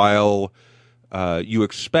while you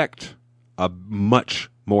expect a much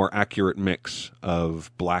more accurate mix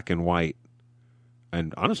of black and white,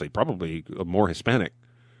 and honestly, probably more Hispanic,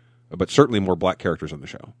 but certainly more black characters on the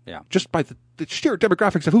show. Yeah. Just by the sheer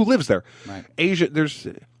demographics of who lives there. Right. Asia,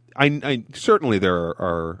 I certainly there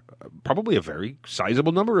are probably a very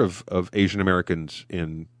sizable number of Asian Americans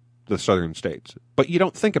in the southern states, but you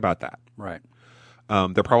don't think about that. Right.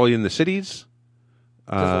 They're probably in the cities.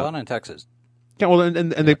 There's a lot in Texas. Yeah, well,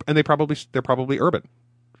 and they're probably urban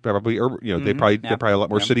probably urban, they're probably a lot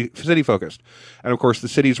more city focused, and of course the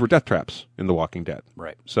cities were death traps in The Walking Dead.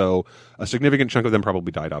 Right. So a significant chunk of them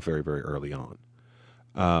probably died off very, very early on.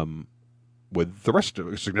 With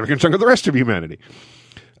a significant chunk of the rest of humanity.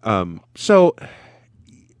 So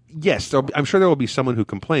yes, I'm sure there will be someone who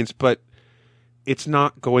complains, but it's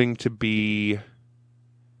not going to be.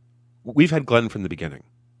 We've had Glenn from the beginning.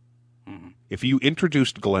 Mm-hmm. If you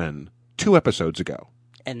introduced Glenn 2 episodes ago,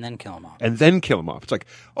 and then kill him off, it's like,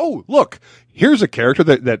 oh look, here's a character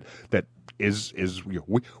that is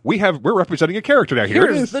we're representing a character now.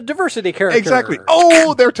 Here's the diversity character. Exactly.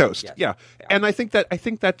 Oh, they're toast. Yes. Yeah, and I think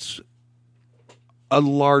that's a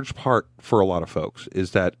large part for a lot of folks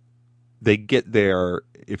is that they get there.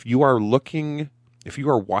 If you are watching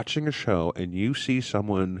a show and you see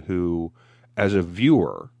someone who, as a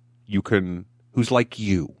viewer, who's like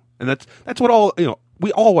you, and that's what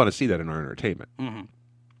we all want to see that in our entertainment. Mm-hmm.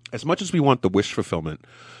 As much as we want the wish fulfillment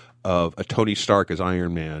of a Tony Stark as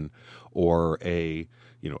Iron Man, or a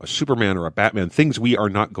Superman or a Batman, things we are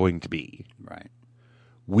not going to be. Right.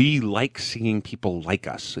 We like seeing people like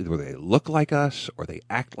us, either they look like us, or they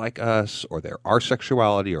act like us, or they're our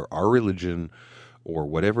sexuality, or our religion, or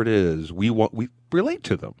whatever it is. We relate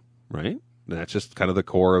to them, right? And that's just kind of the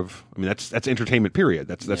core of. I mean, that's entertainment. Period.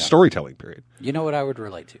 That's storytelling. Period. You know what I would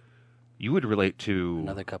relate to? You would relate to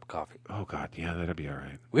another cup of coffee. Oh God, yeah, that'd be all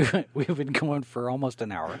right. We've been going for almost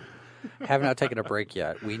an hour. Have not taken a break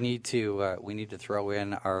yet. We need to throw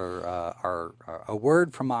in a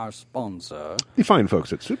word from our sponsor. You find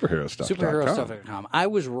folks at superherostuff.com. Superherostuff.com. I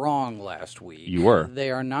was wrong last week. You were.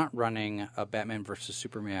 They are not running a Batman vs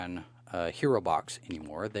Superman hero box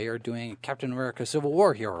anymore. They are doing Captain America Civil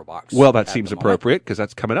War hero box. Well, that seems appropriate because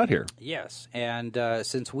that's coming out here. Yes, and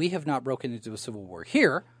since we have not broken into a Civil War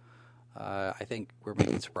here, I think we're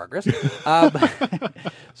making some progress.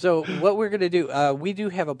 So what we're going to do, we do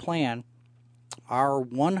have a plan. Our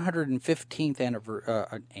 115th anniversary,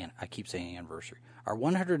 I keep saying anniversary. Our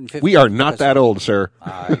 115th. We are not that old, sir.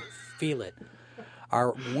 I feel it.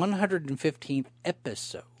 Our 115th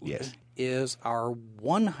episode is our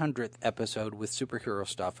 100th episode with Superhero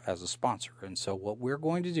Stuff as a sponsor. And so what we're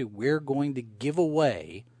going to do, we're going to give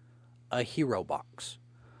away a hero box.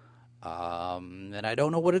 And I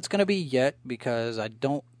don't know what it's going to be yet because I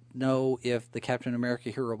don't know if the Captain America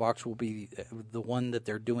hero box will be the one that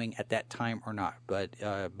they're doing at that time or not. But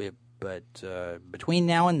between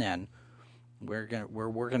now and then, we're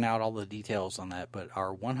working out all the details on that. But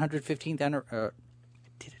our 115th I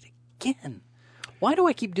did it again. Why do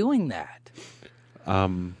I keep doing that?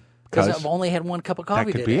 Because I've only had one cup of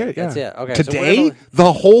coffee today. That could be it, yeah. That's it. Okay. Today? So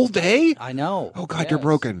the whole day? I know. Oh, God, you're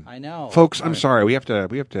broken. I know. Folks, I'm sorry. We have to.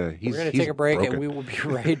 We're going to take a break, broken. and we will be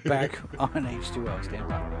right back on H2O. Stand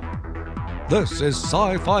by. This is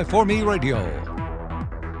Sci-Fi for Me Radio.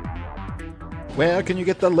 Where can you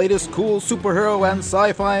get the latest cool superhero and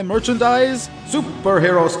sci-fi merchandise?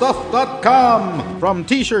 SuperheroStuff.com! From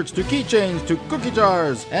t-shirts to keychains to cookie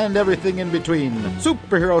jars and everything in between.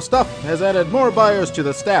 Superhero Stuff has added more buyers to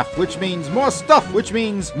the staff, which means more stuff, which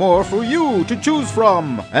means more for you to choose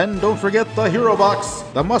from. And don't forget the Hero Box,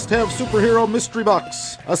 the must-have superhero mystery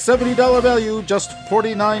box. A $70 value, just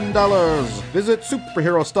 $49. Visit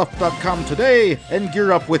SuperheroStuff.com today and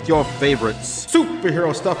gear up with your favorites.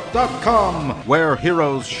 SuperheroStuff.com, where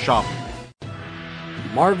heroes shop.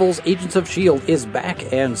 Marvel's Agents of S.H.I.E.L.D. is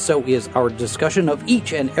back, and so is our discussion of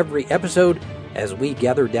each and every episode as we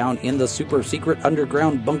gather down in the super-secret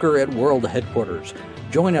underground bunker at World Headquarters.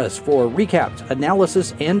 Join us for recaps,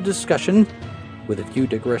 analysis, and discussion, with a few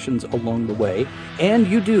digressions along the way, and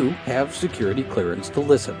you do have security clearance to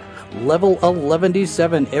listen. Level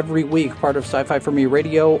 11-7 every week, part of Sci-Fi For Me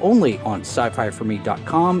Radio, only on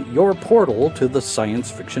sci-fi4me.com, your portal to the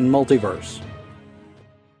science fiction multiverse.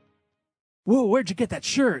 Whoa, where'd you get that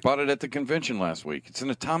shirt? Bought it at the convention last week. It's an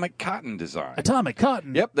Atomic Cotton design. Atomic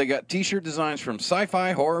Cotton? Yep, they got t-shirt designs from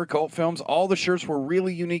sci-fi, horror, cult films. All the shirts were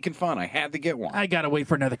really unique and fun. I had to get one. I gotta wait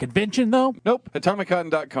for another convention, though? Nope,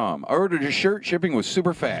 AtomicCotton.com. I ordered a shirt. Shipping was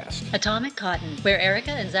super fast. Atomic Cotton, where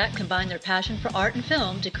Erica and Zach combine their passion for art and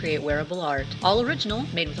film to create wearable art. All original,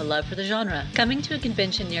 made with a love for the genre. Coming to a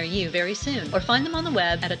convention near you very soon. Or find them on the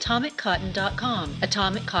web at AtomicCotton.com.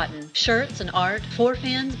 Atomic Cotton. Shirts and art for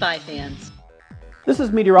fans by fans. This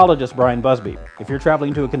is meteorologist Brian Busby. If you're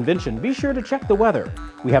traveling to a convention, be sure to check the weather.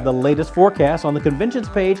 We have the latest forecast on the conventions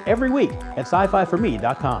page every week at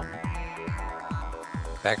sci-fi4me.com.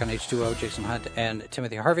 Back on H2O, Jason Hunt and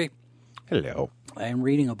Timothy Harvey. Hello. I am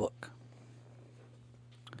reading a book.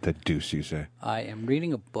 The deuce, you say? I am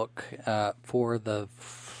reading a book for the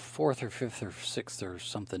 4th or 5th or 6th or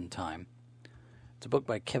something time. It's a book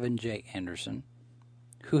by Kevin J. Anderson.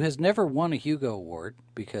 who has never won a Hugo Award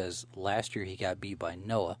because last year he got beat by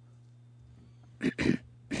Noah.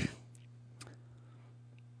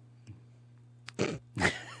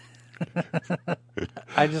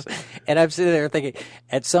 I'm sitting there thinking,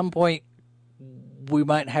 at some point we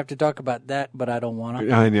might have to talk about that, but I don't want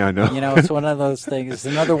to. I know. You know, it's one of those things. It's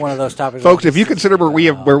another one of those topics. Folks, if you consider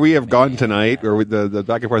where we have gone tonight, or with the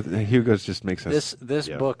back and forth, Hugo's just makes us. This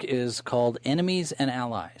book is called Enemies and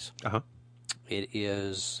Allies. Uh-huh. It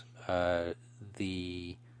is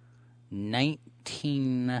the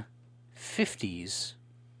 1950s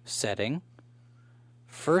setting,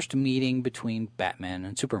 first meeting between Batman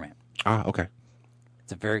and Superman. Ah, okay.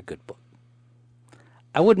 It's a very good book.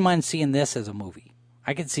 I wouldn't mind seeing this as a movie.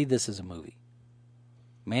 I could see this as a movie.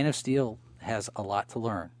 Man of Steel has a lot to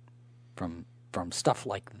learn from stuff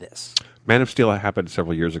like this. Man of Steel happened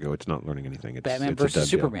several years ago. It's not learning anything. Batman it's versus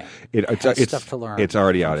Superman. It's stuff to learn. It's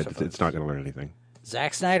already out. It's not going to learn anything.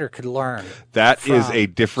 Zack Snyder could learn. That is a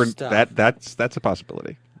different. Stuff. That's a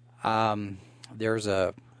possibility. There's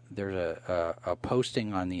a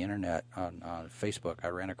posting on the internet on Facebook I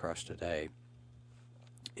ran across today.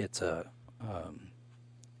 It's an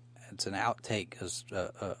outtake,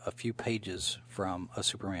 a few pages from a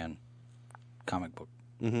Superman comic book.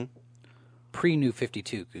 Mm-hmm. Pre-New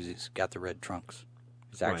 52, because he's got the red trunks.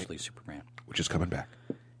 He's actually Superman, which is coming back.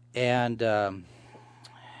 And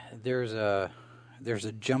there's a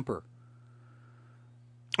jumper.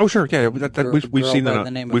 Oh sure, yeah, we've seen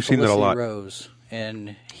that. We've seen that a lot. Rose,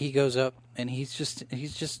 and he goes up and he's just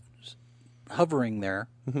hovering there.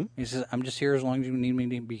 Mm-hmm. He says, "I'm just here as long as you need me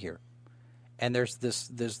to be here." And there's this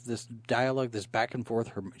dialogue, this back and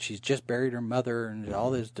forth. She's just buried her mother, and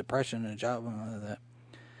all this depression and job and all of that.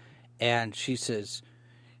 And she says,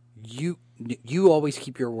 "You always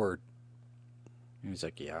keep your word." And he's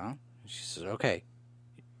like, "Yeah." She says, "Okay,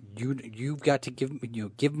 you've got to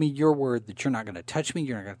give me your word that you're not going to touch me.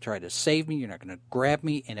 You're not going to try to save me. You're not going to grab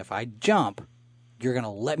me. And if I jump, you're going to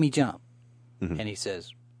let me jump." Mm-hmm. And he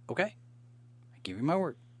says, "Okay, I give you my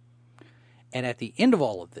word." And at the end of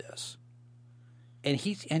all of this, and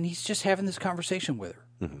he's just having this conversation with her,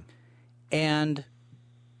 mm-hmm. and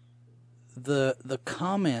the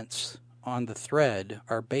comments on the thread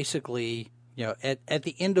are basically, at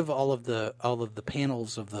the end of all of the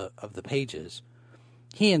panels of the pages,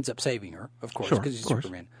 he ends up saving her, of course, because he's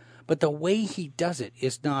Superman. But the way he does it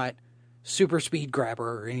is not super speed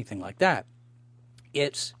grabber or anything like that.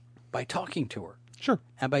 It's by talking to her. Sure.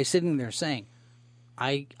 And by sitting there saying,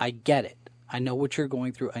 I get it. I know what you're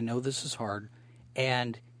going through. I know this is hard.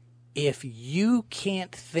 And if you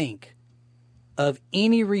can't think of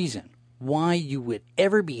any reason why you would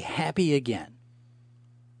ever be happy again,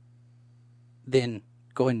 then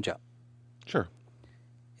go ahead and jump. Sure.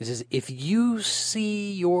 It says, if you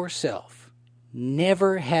see yourself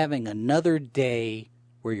never having another day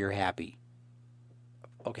where you're happy,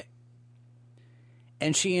 okay.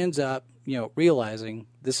 And she ends up, realizing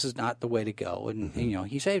this is not the way to go, and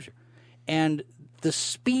he saves her. And the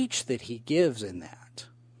speech that he gives in that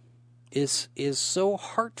is so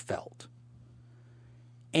heartfelt.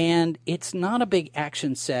 And it's not a big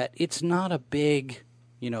action set. It's not a big,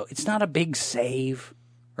 it's not a big save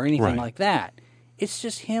or anything like that. It's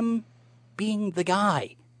just him being the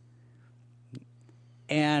guy.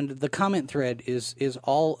 And the comment thread is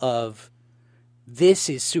all of, this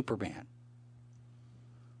is Superman.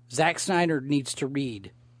 Zack Snyder needs to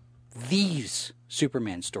read these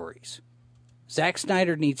Superman stories. Zack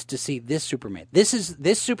Snyder needs to see this Superman. This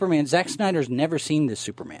Superman. Zack Snyder's never seen this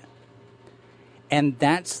Superman. And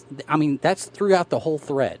that's throughout the whole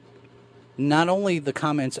thread. Not only the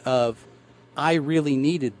comments of, I really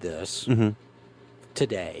needed this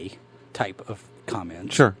today type of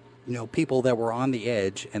comments. Sure. People that were on the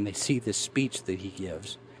edge and they see this speech that he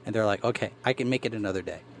gives and they're like, okay, I can make it another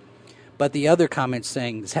day. But the other comments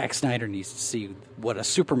saying Zack Snyder needs to see what a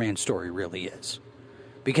Superman story really is.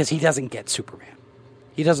 Because he doesn't get Superman.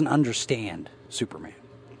 He doesn't understand Superman.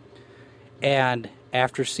 And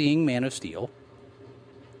after seeing Man of Steel,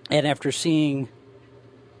 and after seeing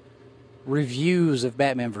reviews of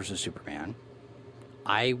Batman vs. Superman,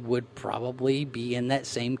 I would probably be in that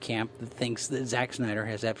same camp that thinks that Zack Snyder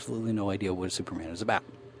has absolutely no idea what Superman is about.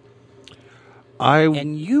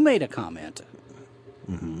 And you made a comment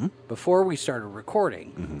before we started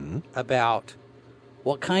recording about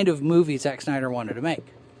what kind of movie Zack Snyder wanted to make.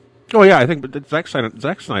 Oh yeah, I think Zack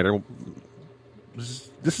Snyder.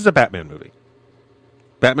 This is a Batman movie.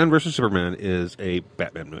 Batman vs. Superman is a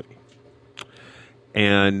Batman movie.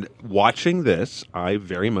 And watching this, I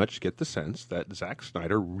very much get the sense that Zack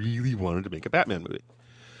Snyder really wanted to make a Batman movie.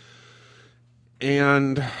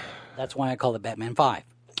 And that's why I call it Batman 5.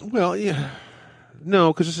 Well, yeah.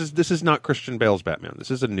 No, because this is not Christian Bale's Batman.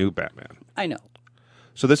 This is a new Batman. I know.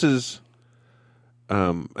 So this is,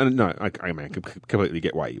 and no, I completely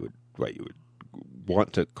get why you would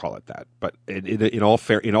want to call it that. But in all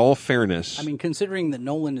fairness, I mean, considering that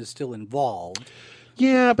Nolan is still involved,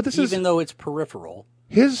 yeah. But this even though it's peripheral,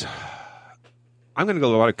 I'm going to give a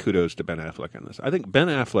lot of kudos to Ben Affleck on this. I think Ben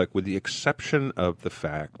Affleck, with the exception of the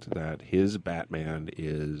fact that his Batman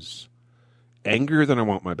is angrier than I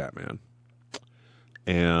want my Batman,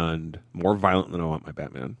 and more violent than I want my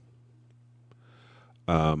Batman,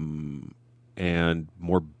 and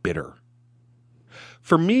more bitter.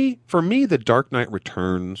 For me, The Dark Knight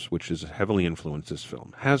Returns, which has heavily influenced this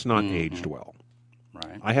film, has not aged well.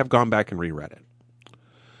 right? I have gone back and reread it.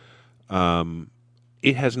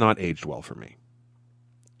 It has not aged well for me,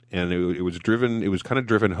 and it was kind of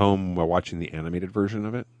driven home while watching the animated version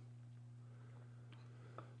of it,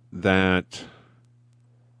 that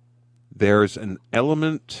there's an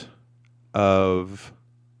element of,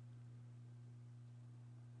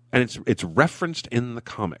 and it's referenced in the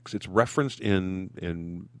comics. It's referenced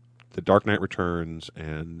in The Dark Knight Returns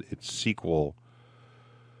and its sequel,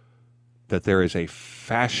 that there is a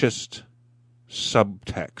fascist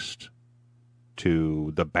subtext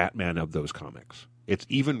to the Batman of those comics.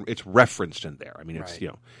 It's referenced in there. I mean, it's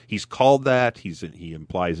Right. He's called that. He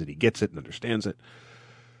implies that he gets it and understands it.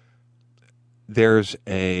 There's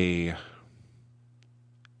a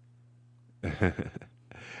and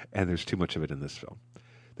there's too much of it in this film.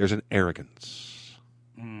 There's an arrogance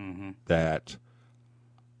that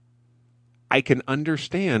I can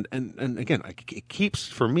understand, and again, it keeps,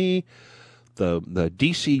 for me, the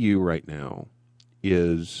DCU right now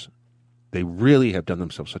is, they really have done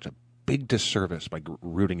themselves such a big disservice by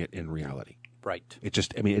rooting it in reality. Right. It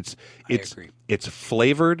just, I mean, it's agree. it's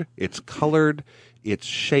flavored, it's colored, it's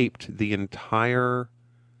shaped the entire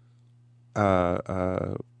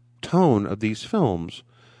tone of these films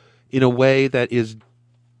in a way that is,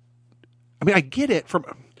 I mean, I get it from,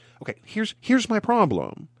 okay, here's my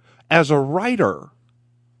problem. As a writer,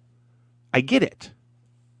 I get it.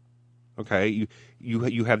 Okay,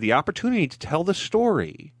 you have the opportunity to tell the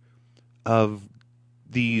story of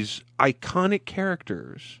these iconic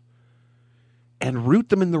characters and root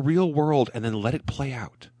them in the real world and then let it play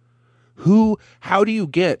out. How do you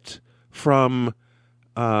get from,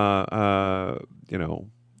 how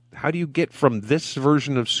do you get from this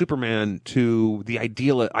version of Superman to the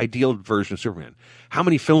ideal version of Superman? How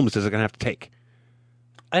many films is it going to have to take?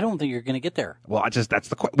 I don't think you're going to get there. Well, that's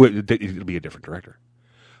the question. It'll be a different director.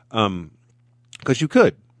 Because you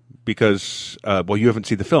could. Because, you haven't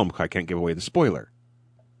seen the film. I can't give away the spoiler.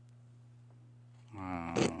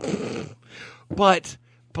 But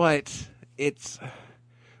it's...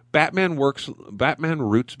 Batman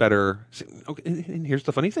roots better. Okay, and here's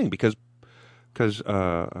the funny thing, because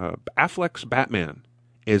Affleck's Batman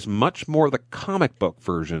is much more the comic book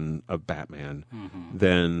version of Batman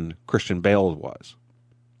than Christian Bale was.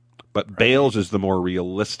 But Bale's is the more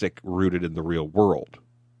realistic, rooted in the real world.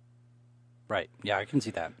 Right. Yeah, I can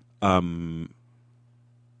see that.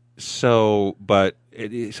 It's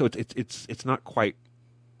not quite.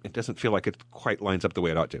 It doesn't feel like it quite lines up the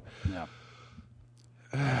way it ought to. Yeah.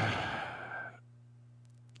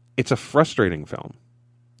 It's a frustrating film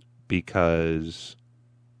because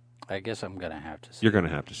I guess I'm going to have to see you're going to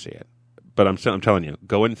have to see it. But I'm telling you,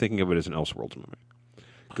 go in thinking of it as an Elseworlds movie.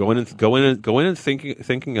 Go in and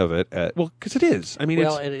thinking of it because it is. I mean,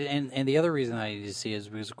 and the other reason I need to see is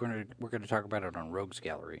because we're going to talk about it on Rogues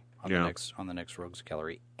Gallery on the next Rogues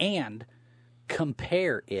Gallery, and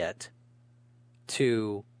compare it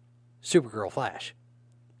to Supergirl Flash,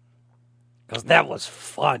 because that was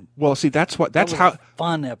fun. Well, see, that's how a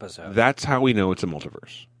fun episode. That's how we know it's a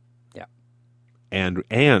multiverse. Yeah, and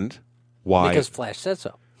why? Because Flash said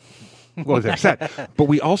so. Well, that's that. But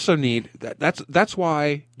we also need that's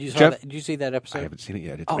why. Did you see that episode? I haven't seen it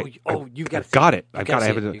yet. You've got. I've got it. I've got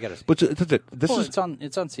it. You got to see. But this is it's on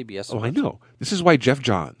CBS. Oh, I know. This is why Jeff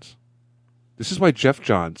Johns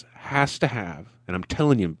has to have, and I'm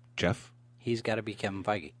telling you, Jeff. He's got to be Kevin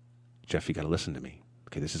Feige. Jeff, you got to listen to me.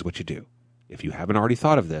 Okay, this is what you do. If you haven't already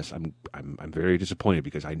thought of this, I'm very disappointed,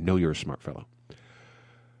 because I know you're a smart fellow.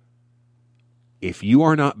 If you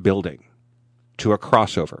are not building to a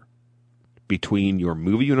crossover between your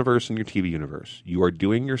movie universe and your TV universe, you are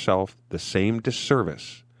doing yourself the same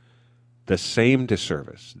disservice that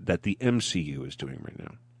the MCU is doing right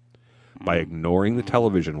now by ignoring the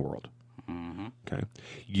television world. Okay,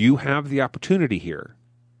 you have the opportunity here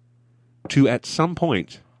to, at some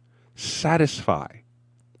point, satisfy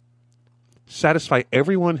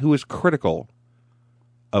everyone who is critical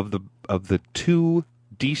of the two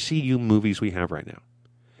DCU movies we have right now,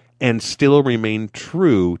 and still remain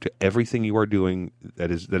true to everything you are doing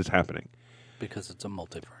that is happening. Because it's a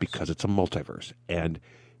multiverse. Because it's a multiverse. And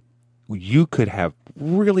you could have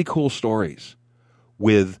really cool stories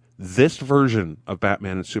with this version of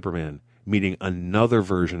Batman and Superman meeting another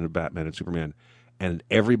version of Batman and Superman, and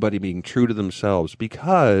everybody being true to themselves,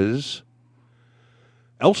 because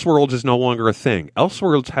Elseworlds is no longer a thing.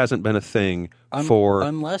 Elseworlds hasn't been a thing for...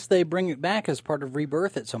 Unless they bring it back as part of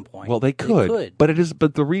Rebirth at some point. Well, they could. But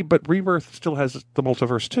Rebirth still has the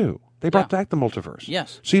multiverse too. They brought back the multiverse.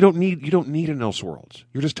 Yes. So you don't need an Elseworlds.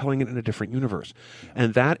 You're just telling it in a different universe. Yeah.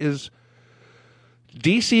 And that is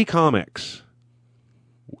DC Comics.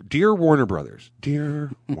 Dear Warner Brothers,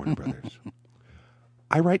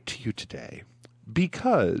 I write to you today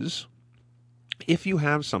because if you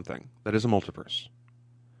have something that is a multiverse,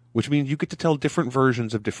 which means you get to tell different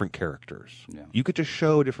versions of different characters. Yeah. You get to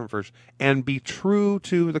show different versions and be true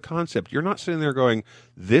to the concept. You're not sitting there going,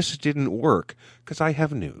 this didn't work, because I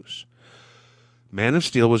have news. Man of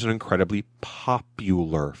Steel was an incredibly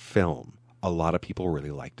popular film. A lot of people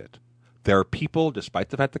really liked it. There are people, despite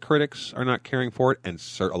the fact the critics are not caring for it, and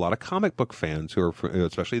a lot of comic book fans, who are,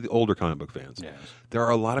 especially the older comic book fans, yes. There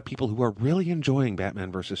are a lot of people who are really enjoying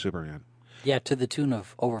Batman versus Superman. Yeah, to the tune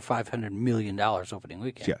of over $500 million opening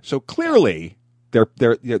weekend. Yeah, so clearly they're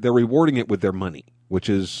rewarding it with their money, which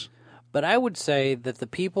is. But I would say that the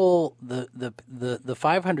people, the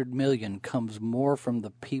 $500 million comes more from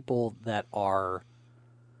the people that are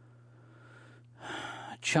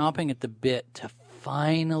chomping at the bit to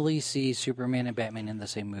finally see Superman and Batman in the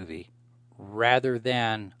same movie, rather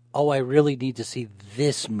than, oh, I really need to see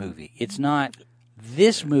this movie. It's not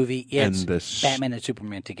this movie, it's Batman and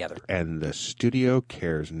Superman together. And the studio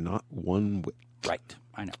cares not one whit. Right,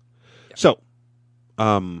 I know. Yep. So,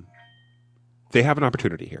 they have an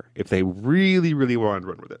opportunity here if they really, really want to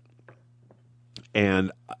run with it.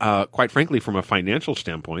 And quite frankly, from a financial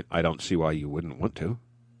standpoint, I don't see why you wouldn't want to.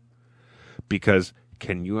 Because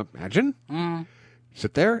can you imagine?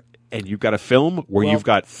 Sit there and you've got a film where you've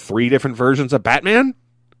got 3 different versions of Batman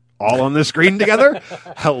all on the screen together?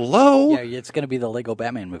 Hello? Yeah, it's going to be the Lego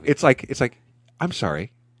Batman movie. It's like, I'm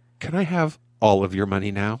sorry, can I have all of your money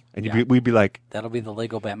now? And we'd be like... That'll be the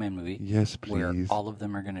Lego Batman movie. Yes, please. Where all of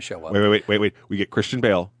them are going to show up. Wait. We get Christian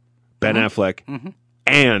Bale, Ben Affleck,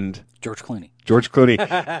 and... George Clooney.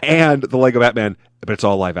 And the Lego Batman, but it's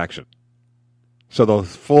all live action. So the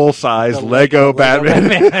full-size Lego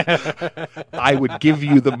Batman. I would give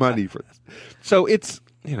you the money for this. So it's,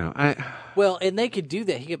 Well, and they could do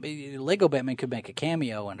that. Lego Batman could make a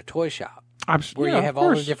cameo in a toy shop. Where you have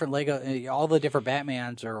all the different all the different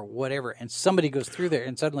Batmans or whatever, and somebody goes through there,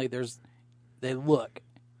 and suddenly they look.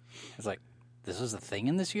 It's like, this is a thing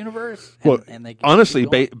in this universe? And they honestly,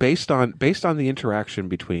 based on the interaction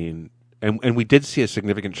between... And we did see a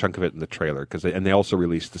significant chunk of it in the trailer, and they also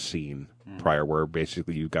released the scene prior where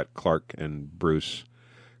basically you got Clark and Bruce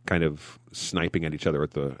kind of sniping at each other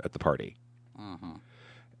at the party.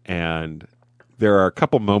 And there are a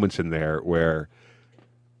couple moments in there where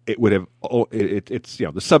it would have it's the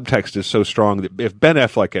subtext is so strong that if Ben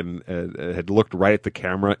Affleck had looked right at the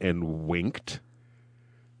camera and winked,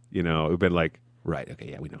 it would have been like, right, okay,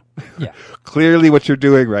 yeah, we know. Yeah. Clearly what you're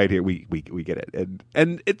doing right here, we get it.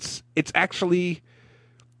 And it's actually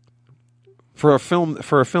for a film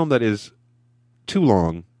that is too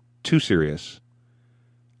long, too serious,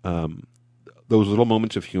 those little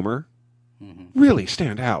moments of humor really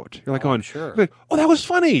stand out. You're like sure. Like, oh, that was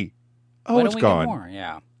funny. Oh, Why it's don't we gone. Get more?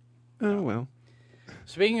 Yeah. Oh well.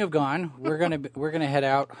 Speaking of gone, we're gonna head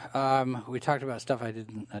out. We talked about stuff I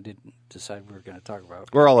didn't decide we were gonna talk about.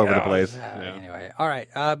 We're all over the place. Anyway, all right.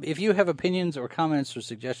 If you have opinions or comments or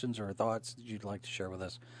suggestions or thoughts that you'd like to share with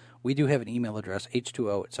us, we do have an email address,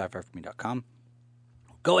 h2o@sci-fi4me.com.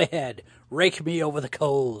 Go ahead, rake me over the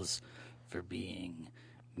coals for being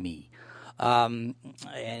me. And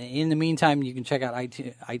in the meantime, you can check out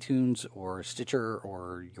iTunes or Stitcher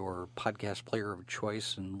or your podcast player of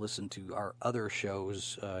choice and listen to our other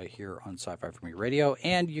shows here on Sci-Fi For Me Radio.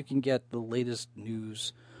 And you can get the latest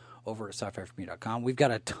news over at sci-fi4me.com. We've got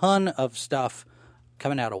a ton of stuff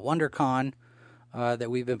coming out of WonderCon that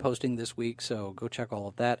we've been posting this week, so go check all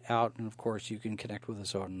of that out. And, of course, you can connect with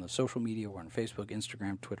us on the social media. We're on Facebook,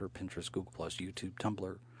 Instagram, Twitter, Pinterest, Google+, YouTube,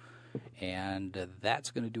 Tumblr. And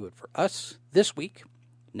that's going to do it for us this week.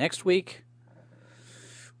 Next week,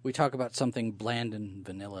 we talk about something bland and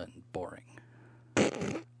vanilla and boring.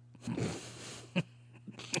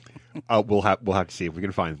 We'll have to see if we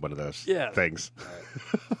can find one of those things.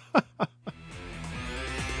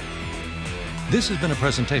 This has been a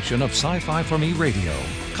presentation of Sci-Fi for Me Radio.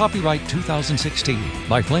 Copyright 2016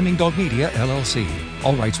 by Flaming Dog Media, LLC.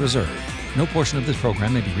 All rights reserved. No portion of this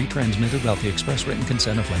program may be retransmitted without the express written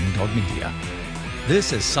consent of Flaming Dog Media.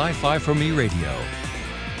 This is Sci-Fi for Me Radio.